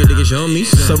 Freaking nigga, show me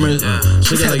something.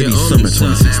 This had to be summer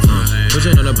 2016.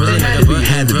 Pushing on the pussy like a button. It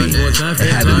had to be, man.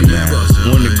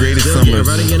 One of the greatest summers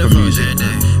for music.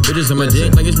 Bitches on my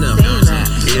dick like it's nothing.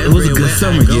 It was a good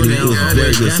summer, Giddy. It was a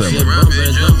very good summer.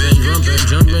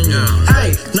 Jumping.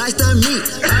 Nice to meet.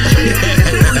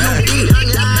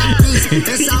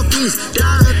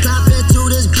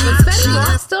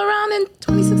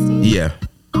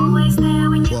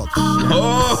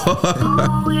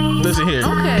 Listen here.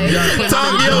 Okay.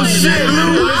 Talk your shit,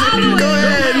 Lou. Go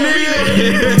ahead,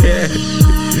 nigga.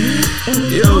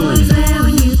 Yo.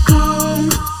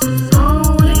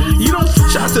 You know,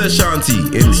 shout out to Ashanti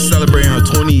and celebrating her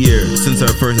 20 years since her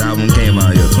first album came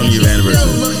out. Yo, 20-year anniversary.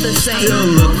 Still look the same. Still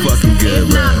look fucking good, If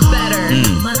bro. not better.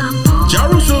 Ja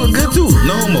Rule still look good too.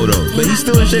 No homo though, but he's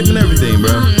still in shape and everything,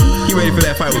 bro. He ready for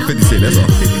that fight with 50 Cent. That's all.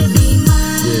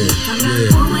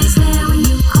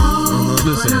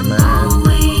 Listen, man.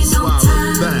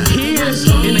 He is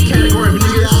in the category of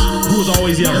niggas who was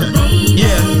always yelling. Yeah. Yeah.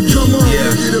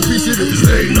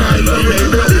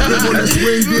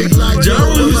 Ja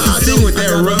Rule used to sing with that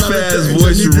rough ass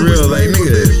voice for real, like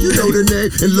nigga. You know the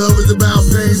name, and love is about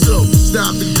pain. So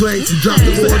stop the complaints and drop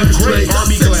the water Great straight.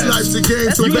 R&B Sex class. life's a game,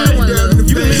 so You back got one, down to the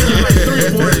You been listening like 3 or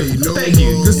 4. Thank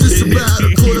you. Cause it's about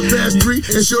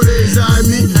 3:15, and sure days I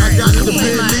me. I got the Let me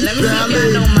see if Bentley y'all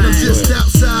Ballet. don't I'm mind. just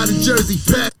outside of Jersey,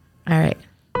 Pat. All right.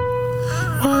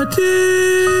 What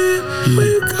did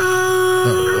we go?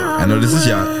 I know this is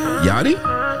Yachty.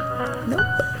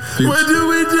 What do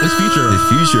we do? It's Future. It's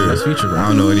Future. That's Future, bro. I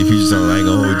don't know any Future songs. I ain't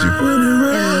gonna hold you.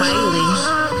 And Miley.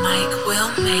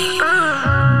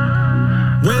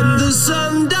 When the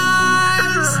sun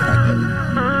dies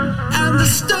and the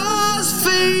stars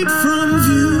fade from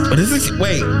view, But this is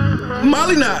wait,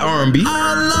 Molly not R&B.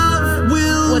 our love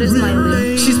will What is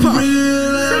Miley? She's pop.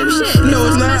 Same shit. No,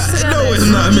 it's not. No, it's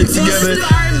not mixed together. It's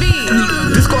R&B.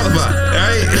 Disqualified. All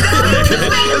right.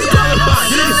 Disqualified.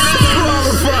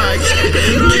 Disqualified.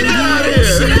 Get that out of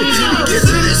here. Get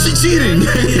that. She cheating.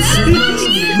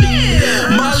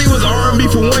 Molly was R&B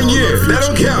for 1 year. That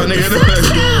don't count, nigga.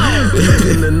 You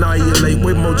can annihilate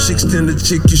way more chicks than the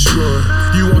chick you sure.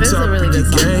 You on This is a top really of your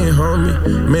good song. game, homie.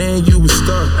 Man, you was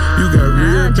stuck. You got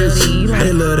real Jody, bitches. like-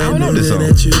 They love that I don't know this nigga song.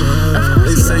 that you are.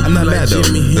 They say I'm you not like mad, though,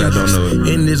 Jimi that I don't Hendrix. know it.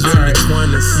 In his early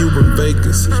 20s, you in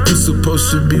Vegas. You supposed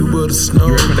to be with a snow.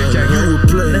 You ready for that category? You a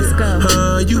player. Let's go.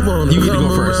 You wanna You need to come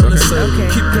go first, around and okay? say, Okay.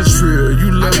 keep it real.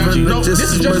 You love got her you. No, just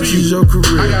this is as just much for you. as your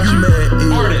career. I got you. Mad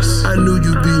ill. Artist. I knew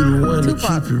you'd be the one to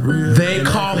Tupac. keep it real. They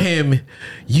call him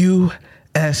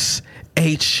USHER.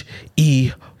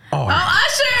 Oh,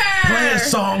 Usher. Play a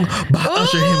song by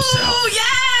Usher himself. Oh,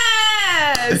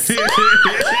 yes. Woo!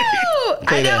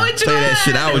 I know which Play one. that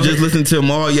shit. I was just listening to them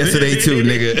all yesterday too,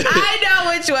 nigga. I know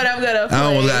which one I'm going to play. I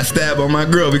almost got stabbed on my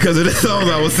girl because of the songs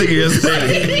I was singing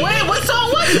yesterday. Wait, what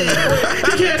song was it?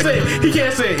 He can't say it. He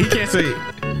can't say it. He can't say it.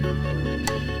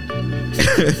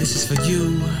 This is for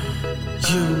you,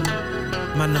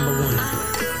 my number one.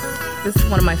 This is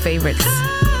one of my favorites.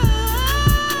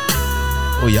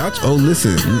 Oh y'all! Oh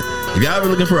listen, if y'all ever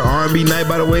looking for an R&B night,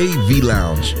 by the way, V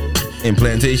Lounge in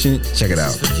Plantation, check it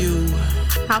out. For you,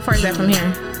 How far is that from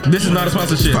here? This is not a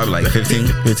sponsorship. Probably like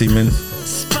 15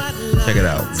 minutes. Check it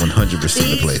out. 100%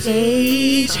 the place.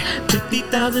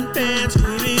 50,000 fans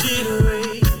screaming it away.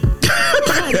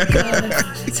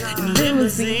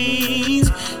 Limousines,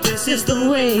 this is the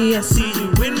way I see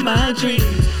you in my dreams.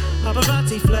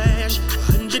 Paparazzi flash,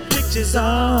 100 pictures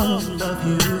of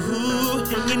you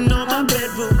hanging on my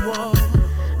bedroom wall.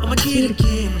 I'm a kid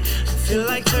again, I feel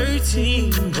like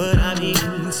 13, but I mean,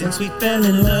 since we fell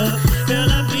in love, girl,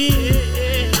 I've been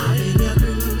in your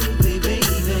groove, baby.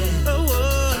 Oh,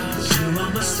 you are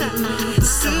my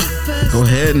super. Go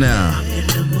ahead now.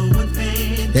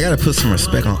 They gotta put some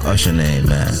respect on Usher name,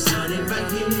 man.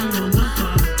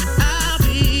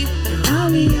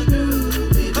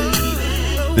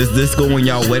 This go in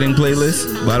y'all wedding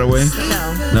playlist, by the way?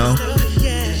 No. No?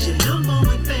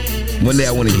 One day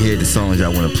I want to hear the songs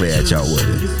y'all want to play at y'all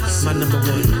wedding. My number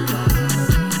one.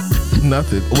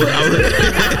 Nothing. One day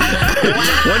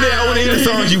I want to hear the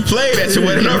songs you played at your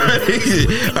wedding already.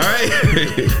 All right?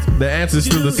 The answer's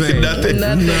still the same. Nothing.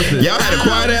 Nothing. Y'all had a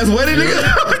quiet ass wedding, nigga?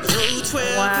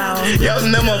 Wow. Y'all was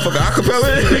in that motherfucker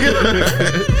acapella, nigga?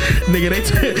 Nigga,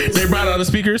 they brought out the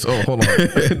speakers. Oh, hold on.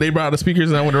 They brought out the speakers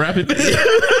and I want to rap it.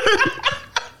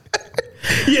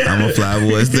 Yeah. I'm a fly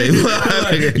boy, stay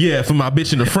fly. Yeah, for my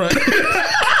bitch in the front.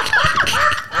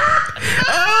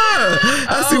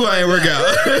 I see why it ain't work out.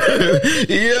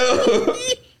 Yo.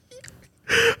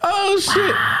 Oh,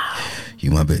 shit.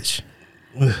 You my bitch.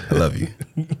 I love you.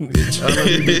 Bitch.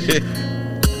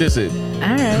 Listen,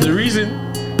 All right. the reason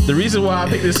why I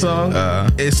picked this song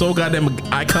is so goddamn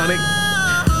iconic.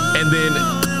 And then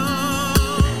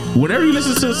whenever you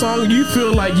listen to the song, you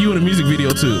feel like you in a music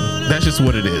video too. That's just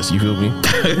what it is. You feel me?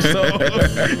 So,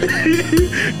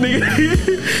 nigga,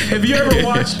 have you ever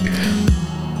watched?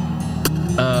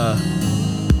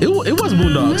 It was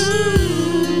Boondocks.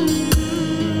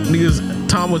 Niggas,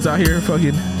 Tom was out here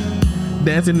fucking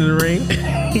dancing in the rain.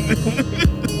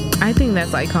 I think that's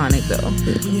iconic though.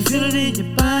 You feel it in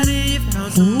your body, you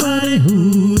found somebody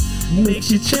who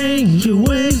makes you change your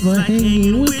ways, like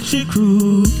hanging with your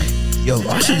crew. Yo,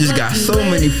 Usher just got so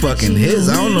many fucking hits.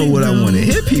 I don't know what I want to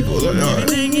hit people.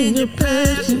 Everything in your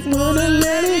past, you wanna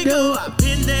let it go. I've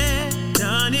been there,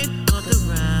 done it on the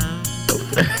round.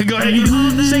 Go ahead,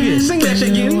 sing it. Sing that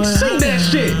shit, Giddy. Sing that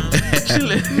shit.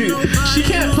 She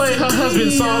can't play her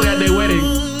husband's song at their wedding.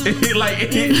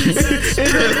 Like, is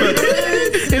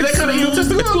that kind of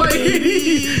egotistical? Like, imagine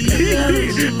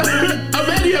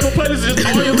you have a playlist of just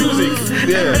all your music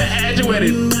at your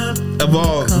wedding. Of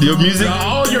all your music?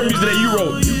 All your music that you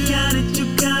wrote.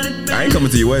 I ain't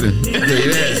coming to your wedding. I'll tell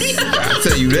you that. I'll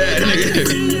tell you that, nigga.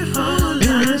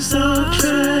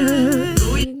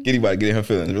 Get anybody, get in her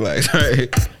feelings. Relax. All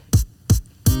right.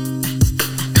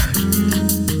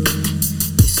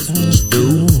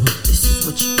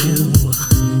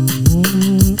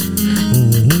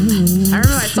 I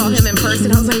remember I saw him in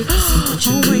person. I was like, oh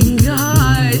my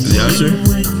gosh. Is it Usher?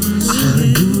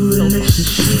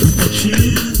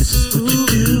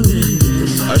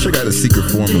 Usher got a secret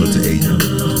formula to aging,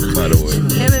 by the way.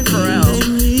 Him and Pharrell.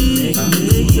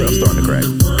 Pharrell's starting to crack.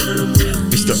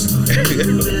 He's starting. He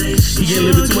get a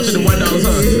little bit too much of the $1,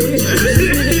 huh?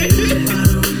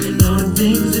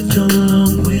 Things that come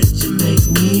along with you make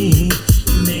me.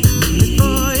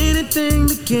 Before anything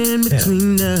began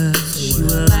between us, you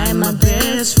were like my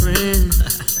best friend.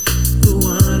 The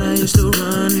one I used to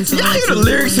run. Y'all hear the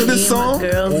lyrics to this song?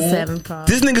 Girls and 7 problems.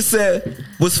 This nigga said,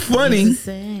 what's funny is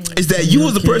that you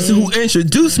was the person who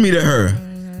introduced me to her,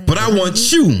 but I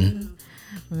want you.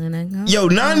 Yo,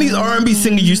 90s R&B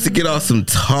singers used to get off some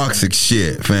toxic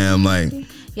shit, fam. Like,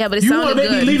 yeah, but it You sounded want to make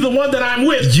good. me leave the one that I'm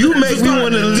with. you make me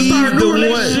want to leave the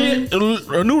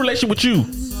one. A new relationship with you.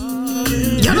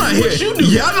 Y'all not hearing.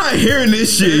 Y'all not hearing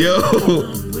this shit, yo.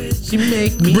 You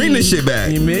make me. Bring this shit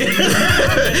back. You make-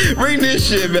 Bring this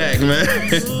shit back, man.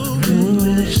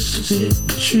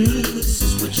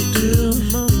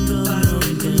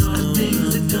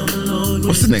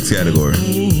 What's the next category? I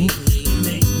think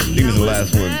it's the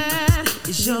last one.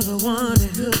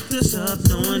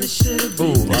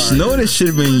 No, this should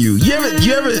have been you. You ever?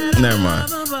 Never mind.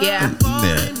 Yeah.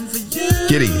 Yeah.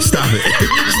 Giddy, stop it.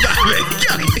 Stop it.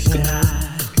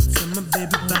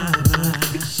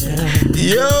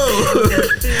 Yo,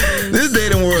 this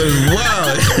dating world is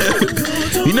wild.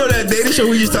 You know that dating show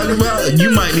we just talking about? You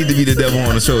might need to be the devil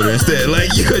on the shoulder instead. Like,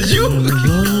 because you.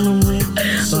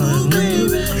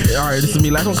 All right, this is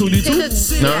me. Last one. Can we do two? Yeah,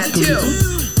 Can we do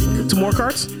two? Two more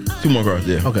cards? 2 more cards,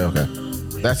 yeah. Okay.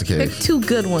 That's the Pick case. 2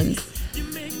 good ones.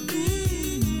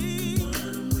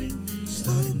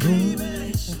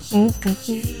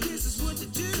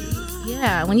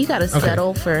 Yeah, when you gotta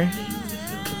settle for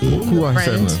Who are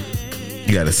friends.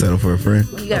 You got to settle for a friend.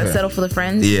 You gotta settle for the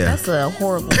friends. Yeah. That's a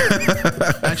horrible.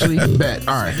 Actually, bet.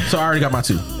 All right. So I already got my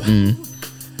 2.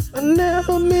 I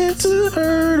never meant to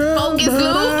hurt her. Focus, Lou.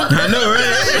 I know,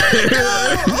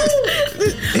 right?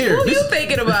 Here, Who are you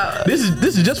thinking about? this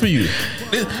is just for you.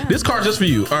 This card's just for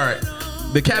you. All right.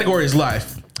 The category is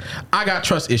life. I got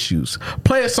trust issues.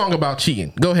 Play a song about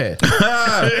cheating. Go ahead. Go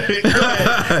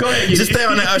ahead. Just stay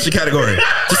on that Usher category.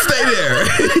 Just stay there.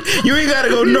 You ain't got to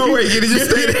go nowhere. You just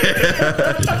stay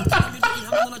there.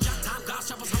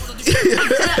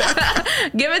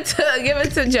 Give it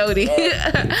to Jody.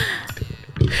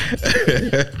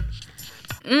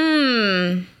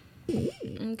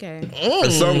 Okay.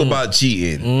 A song about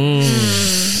cheating.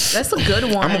 That's a good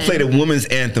one. I'm going to play the woman's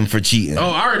anthem for cheating. Oh,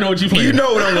 I already know what you play. You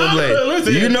know what I'm going to play.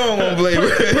 Listen. You know I'm going to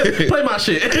play. Play my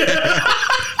shit.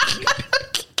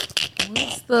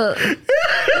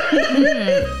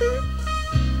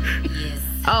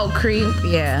 Oh, Creep.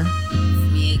 Yeah.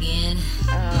 Me again.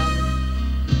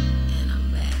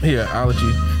 Here, I'll let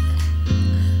you.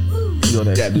 You go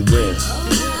next. Got to do bread.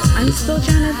 I'm still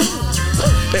trying to.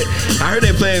 I heard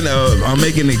they playing. I'm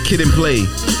making a Kid and Play.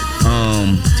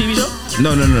 TV show?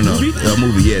 No. Movie? A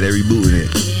movie. Yeah, they're rebooting it.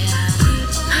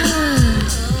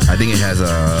 I think it has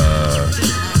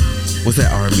what's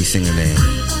that R&B singer name?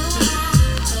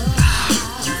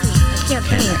 I can't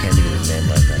think. I can't think of his name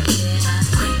right now.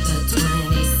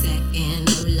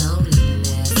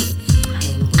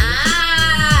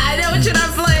 I know what you're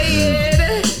not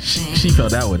playing. She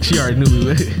felt that one. She already knew we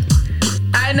would.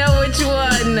 I know which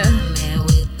one.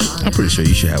 I'm pretty sure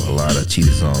you should have a lot of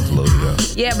cheater songs loaded up.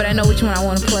 Yeah, but I know which one I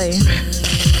want to play.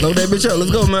 Load that bitch up.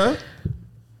 Let's go, man.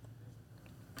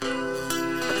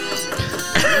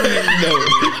 No.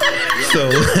 So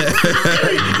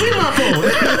Give my phone.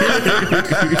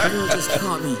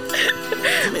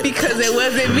 Because it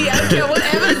wasn't me. I don't care what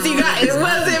evidence you got. It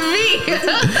wasn't me.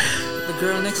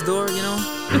 girl next door, you know.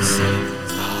 I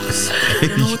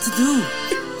don't know what to do.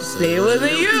 Say it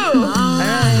wasn't you.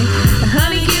 Alright.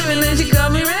 Honey came and then she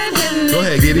called me red-handed. Go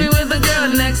ahead, get it. With the girl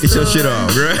next Get door. your shit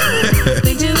off, girl.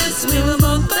 Picture this, we were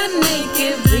both butt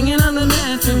naked, bringing on the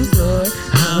bathroom floor.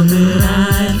 How could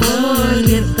I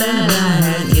forget that I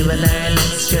had given her an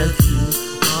extra key?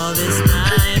 All this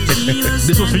time she was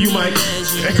This was for you, Mike.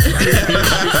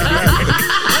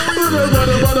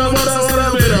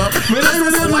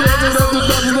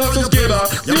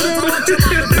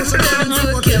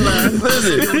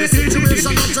 Listen,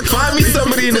 find me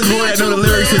somebody in this world that know the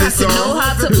lyrics to this song.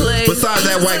 Besides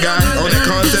that white guy on that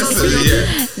contest, yeah.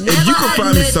 If you can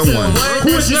find me someone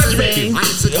Who's not Jamaican?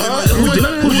 who's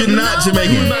not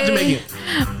Jamaican, Who's not Jamaican?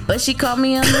 But she called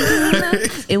me on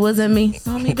the It wasn't me.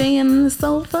 Saw me banging on the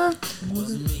sofa. I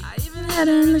even had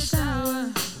her in the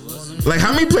shower. like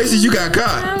how many places you got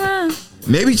caught?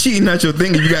 Maybe cheating not your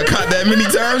thing if you got caught that many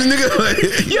times, nigga. Like,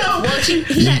 Yo,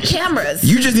 he had cameras.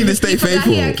 you just need to stay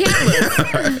faithful. He had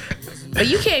cameras. But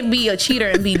you can't be a cheater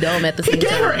and be dumb at the same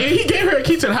time. He gave her a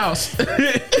key to the house.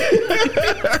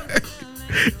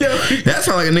 That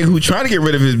sounds like a nigga who trying to get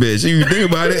rid of his bitch. If you think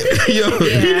about it, yo, He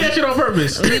did that shit on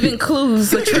purpose. Leaving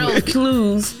clues, a trail of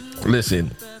clues.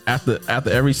 Listen, after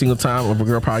every single time a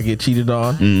girl probably get cheated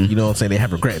on, you know what I'm saying, they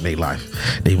have regret in their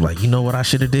life. They be like, you know what I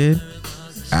should have did?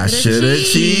 I should have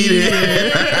cheated.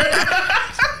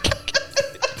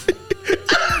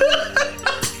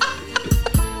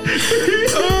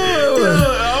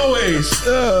 Always.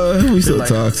 We so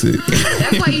toxic.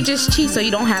 That's why you just cheat so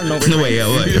you don't have no regret. No way, yo,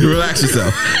 look, relax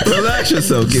yourself. Relax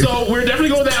yourself. Kid. So we're definitely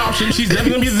going with that option. She's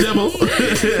definitely gonna be the devil.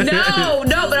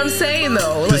 No, but I'm saying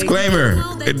though. Like, Disclaimer.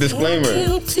 A disclaimer.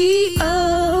 Guilty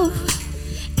of,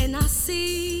 and I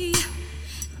see.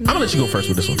 I'm gonna let you go first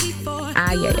with this one.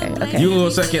 yeah. Okay. You gonna go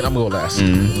second. I'm gonna go last.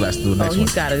 Let's do the next one.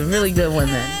 He's got a really good one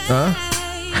then. Huh?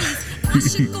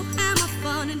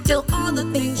 All the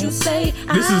things you say.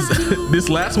 This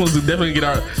last one's definitely gonna get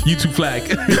our YouTube flag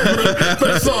for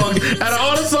the song. Out of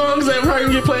all the songs that probably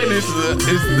gonna get played, it's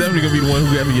definitely gonna be the one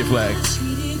who ever get flagged.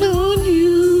 On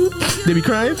you. They be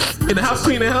crying in the house,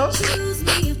 cleaning the house.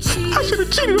 I should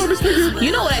have cheated on this nigga.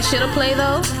 You know what I should have played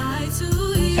though?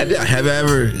 Have I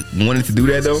ever wanted to do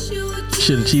that though?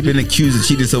 Should have cheated. Been accused of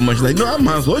cheating so much, like, no, I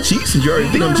might as well cheat since you already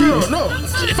think I'm cheating. No.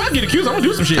 If I get accused, I'm gonna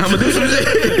do some shit. I'm gonna do some shit.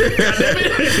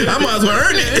 I might as well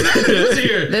earn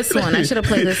it. This one. I should have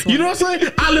played this one. You know what I'm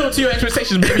saying? I live up to your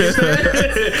expectations, baby.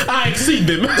 I exceed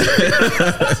them.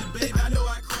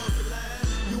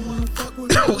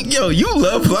 Yo, you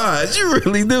love flies. You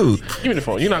really do. Give me the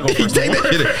phone. You're not going first. Take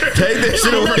that shit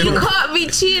I know away. you caught me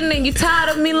cheating and you tired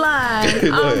of me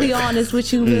lying. I'll be honest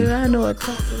with you, baby. I know it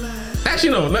costs a lot.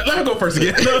 Actually, no. Let her go first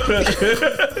again.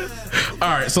 All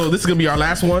right, so this is gonna be our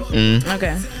last one.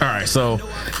 Okay. All right, so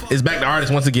it's back to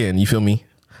artists once again. You feel me?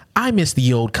 I miss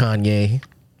the old Kanye.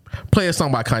 Play a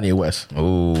song by Kanye West.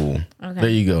 Oh, Okay. There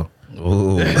you go.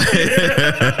 oh.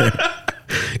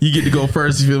 You get to go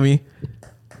first. You feel me?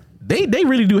 They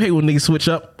really do hate when niggas switch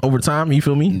up over time. You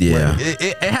feel me? Yeah. Like,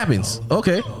 it happens.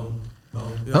 Okay. Okay.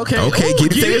 Okay, Ooh,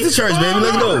 get it to church, baby.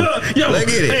 Let's go. Yo, Let's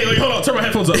get it. Hey, wait, hold on. Turn my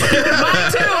headphones up.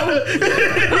 Mine too.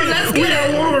 Let's We get are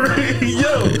it. war.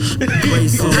 Yo. I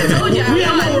told you. We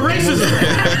are war with racism.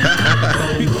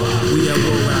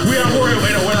 We are war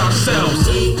with ourselves.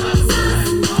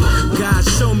 God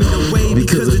show me the way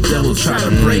because the devil try to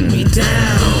break me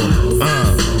down.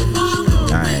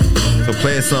 Alright. So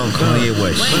play a song, Kanye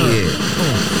West. Shit.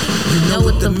 You know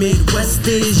what the Midwest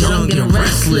is, young and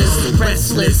restless. Might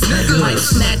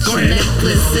snatch your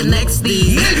necklace and next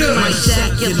these. Might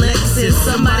jack your Lexus.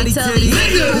 Somebody tell me who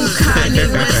Kanye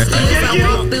West is. I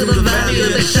walk through the valley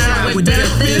of the shadow with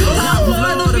death is.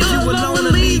 Lord, if you alone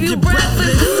and leave you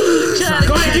breathless. Try to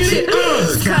catch it.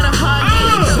 It's kinda hard to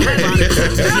get.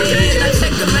 I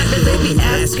check the methods, they be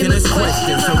asking us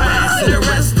questions. Harassing,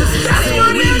 arrest us. That's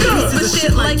why we eat pieces of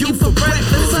shit like you for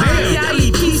breakfast. Sorry, I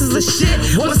eat pieces of shit.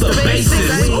 What's the basis?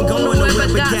 I ain't going nowhere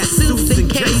but got suits and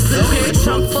cases.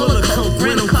 Trunk full of coke,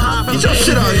 rental car. Get your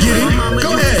shit on, Giddy.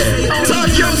 Go ahead. Talk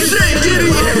your shit,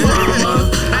 Giddy.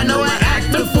 I know I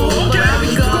act a fool, but I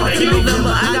be gone till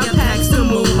November. I got packs to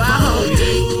move. I hope.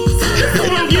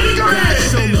 Come on, Giddy, go ahead.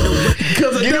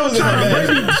 Because the devil's trying to break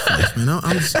me. You know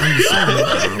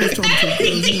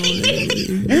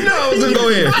I was gonna go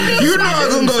here. You know I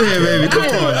was gonna go here, baby. Come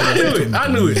on. I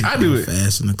knew it.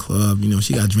 Fast in the club, you know,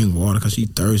 she got to drink water because she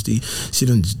thirsty. She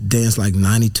done danced like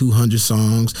 9,200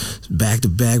 songs back to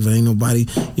back, but ain't nobody,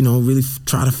 you know, really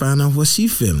try to find out what she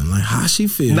feeling, like how she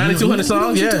feel. 9,200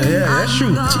 songs? Yeah, that's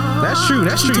true. That's true.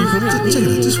 You feel me? Check it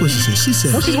out. This is what she said. She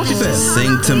said, what she said?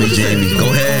 Sing to me, Jamie. Go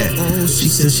ahead. She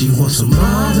said she wants some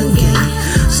Marvin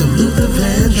Gaye, some Luther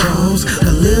Vandross,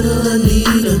 a little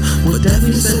Anita. Well,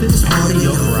 definitely set this party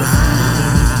alright.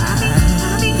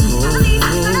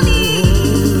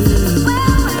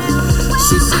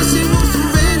 She said she wants some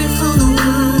ready for the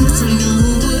world, some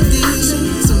new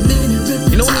edition, some many.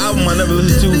 You know what album I never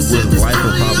listened to was Life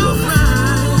of Pablo.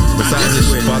 Besides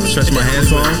this About to Stretch My Hand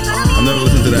song, I've never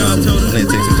listened to that album. I need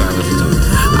to take some time to listen to it.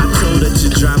 I told her to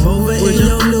drop over in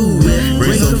your new whip.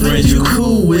 Bring some friends you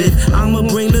cool with. I'ma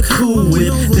bring the cool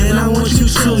whip. Then I want you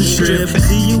to strip.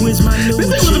 See you is my new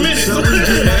chick. So we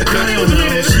get that crown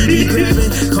on. She be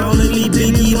gripping, calling me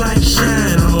Biggie like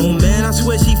Shine On. Man, I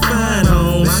swear she fine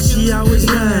on. Why she always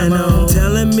lying on?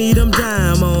 Telling me them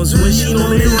diamonds when she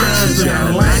on the ride. She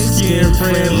got a light skinned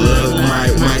friend, look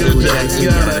like Michael Jackson.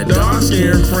 Got a dark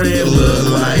skinned friend, look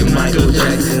like Michael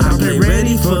Jackson. I've been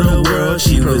ready for the world.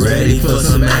 She was ready for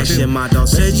some action. My dog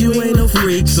said you ain't no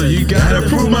freak, so you gotta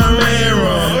prove my man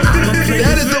wrong.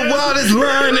 That is the wildest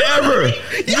line ever.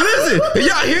 Listen, if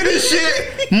y'all hear this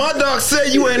shit, my dog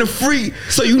said you ain't a freak,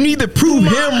 so you need to prove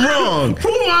him wrong.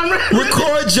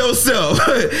 Record yourself.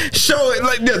 Show it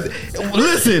like this.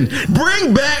 Listen,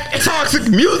 bring back toxic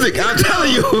music. I'm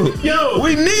telling you. Yo,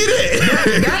 we need it.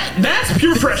 That's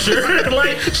pure pressure.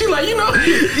 Like, she like, you know.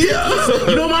 Yeah.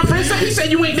 You know what my friend said? He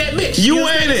said you ain't that bitch. You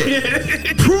ain't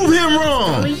it. Prove him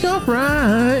wrong.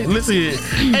 Right. Listen,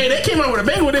 hey, they came out with a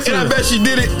bang with this and one. I bet she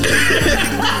did it.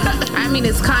 I mean,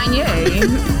 it's Kanye.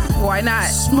 Why not?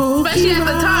 Especially at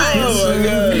the time. Oh my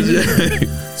God.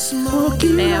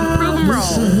 Man, prove him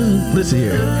wrong. Listen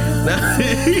here.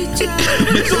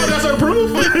 This one got some proof.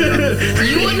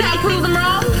 You wouldn't have proved him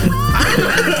wrong? I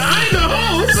ain't the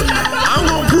host. I'm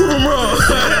gonna prove him wrong.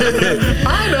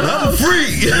 I ain't the host. I'm a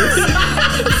freak.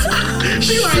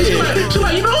 She like,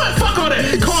 you know what? Fuck all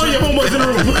that. Call your homeboys in the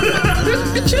room.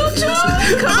 Choo-choo.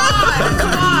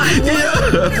 Come on. Yeah.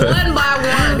 One by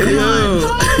one. Come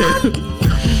on.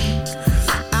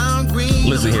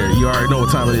 Listen here, you already know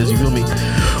what time it is, you feel me?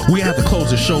 We have to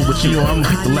close the show, but you know, I'm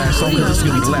gonna pick the last song because this is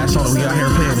gonna be the last song that we out here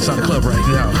playing inside the club right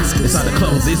now. Inside the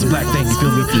club, it's a black thing, you feel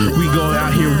me? We go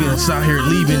out here, we out here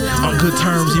leaving on good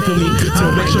terms, you feel me? So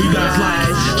make sure you guys like,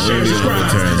 share,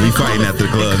 subscribe. We fighting at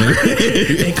the club,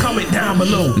 and comment down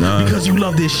below because you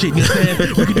love this shit, you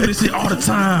understand? We can do this shit all the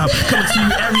time. Coming to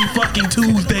you every fucking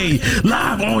Tuesday,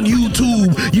 live on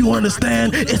YouTube. You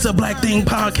understand? It's a Black Thing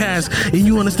podcast. And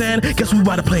you understand? Guess we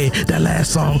about to play that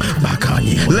last song by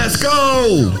Kanye. Let's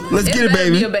go. Let's get it,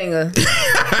 baby. Be a banger.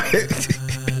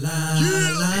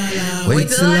 Wait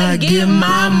till I get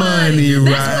my money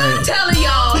right. That's what I'm telling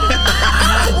y'all.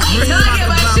 Wait till I get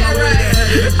my shit right.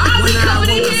 I'll be coming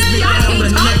in here. Y'all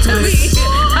can't talk to me.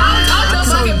 I'll talk to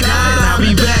fucking bad. I'll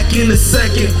be back in a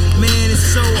second. Man, it's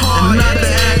so hard not to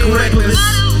act reckless.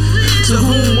 To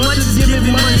whom much is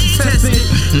given, much is tested.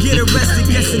 Get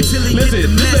arrested, guess until he get the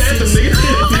message.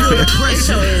 Feel the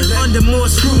pressure, under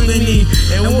more scrutiny.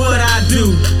 And what I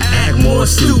do, act more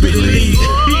stupidly.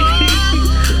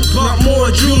 Bought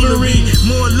more jewelry,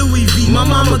 more Louis V. My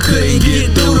mama couldn't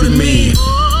get through to me.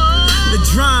 The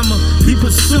drama, be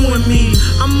pursuing me.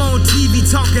 I'm on TV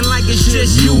talking like it's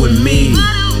just you and me.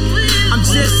 I'm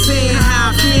just saying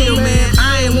how I feel, man.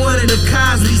 I ain't one of the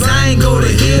Cosby's, I ain't go to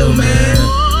Hill,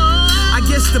 man. I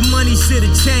guess the money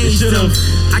should've changed them.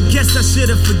 I guess I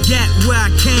should've forgot where I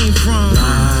came from.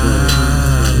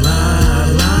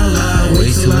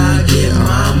 Wait till I get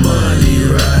my money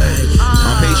right.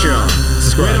 On Patreon.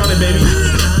 Subscribe. Right on it, baby.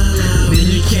 Then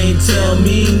you can't tell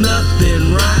me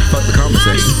nothing, right? Fuck the comment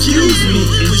section. Excuse me,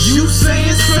 is you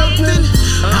saying something?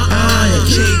 You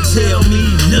can't tell me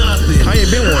nothing. How you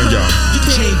been warned y'all? You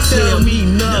can't tell me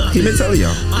nothing. He been telling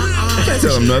y'all. I can't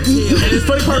tell him nothing. And the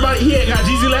funny part about it, he ain't got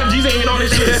Jeezy left. Jeezy ain't on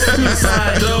this shit.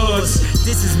 Suicide doors.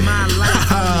 This is my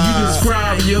life. You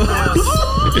describe yo.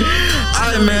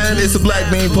 Alright, man, it's a Black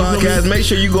Thing podcast. Make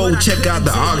sure you go check out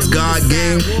the Ox God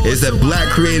game. It's a black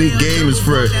created game. It's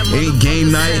for any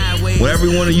game night, whatever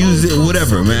you want to use it,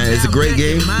 whatever, man. It's a great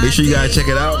game. Make sure you guys check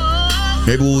it out.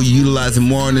 Maybe we'll utilize it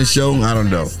more on this show. I don't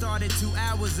know.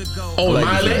 Oh,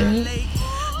 Miley.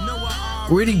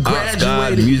 Really Ox God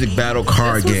graduated. music battle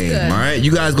card game. All right,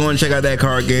 you guys go and check out that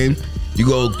card game. You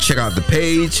go check out the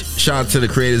page. Shout out to the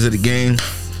creators of the game.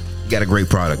 You got a great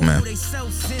product, man.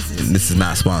 And this is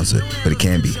not sponsored, but it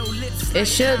can be. It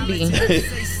should be.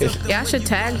 Yeah, I should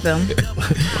tag them.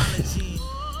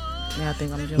 Yeah, I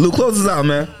think I'm joking. Luke, close us out,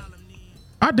 man.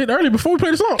 I did early before we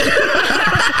played the song.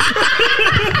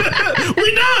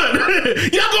 We done.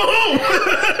 Y'all go home.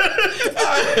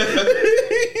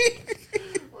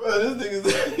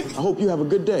 I hope you have a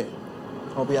good day.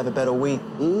 Hope you have a better week.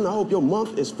 I hope your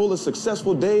month is full of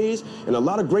successful days and a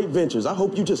lot of great ventures. I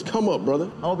hope you just come up,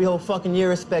 brother. I hope your whole fucking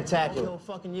year is spectacular.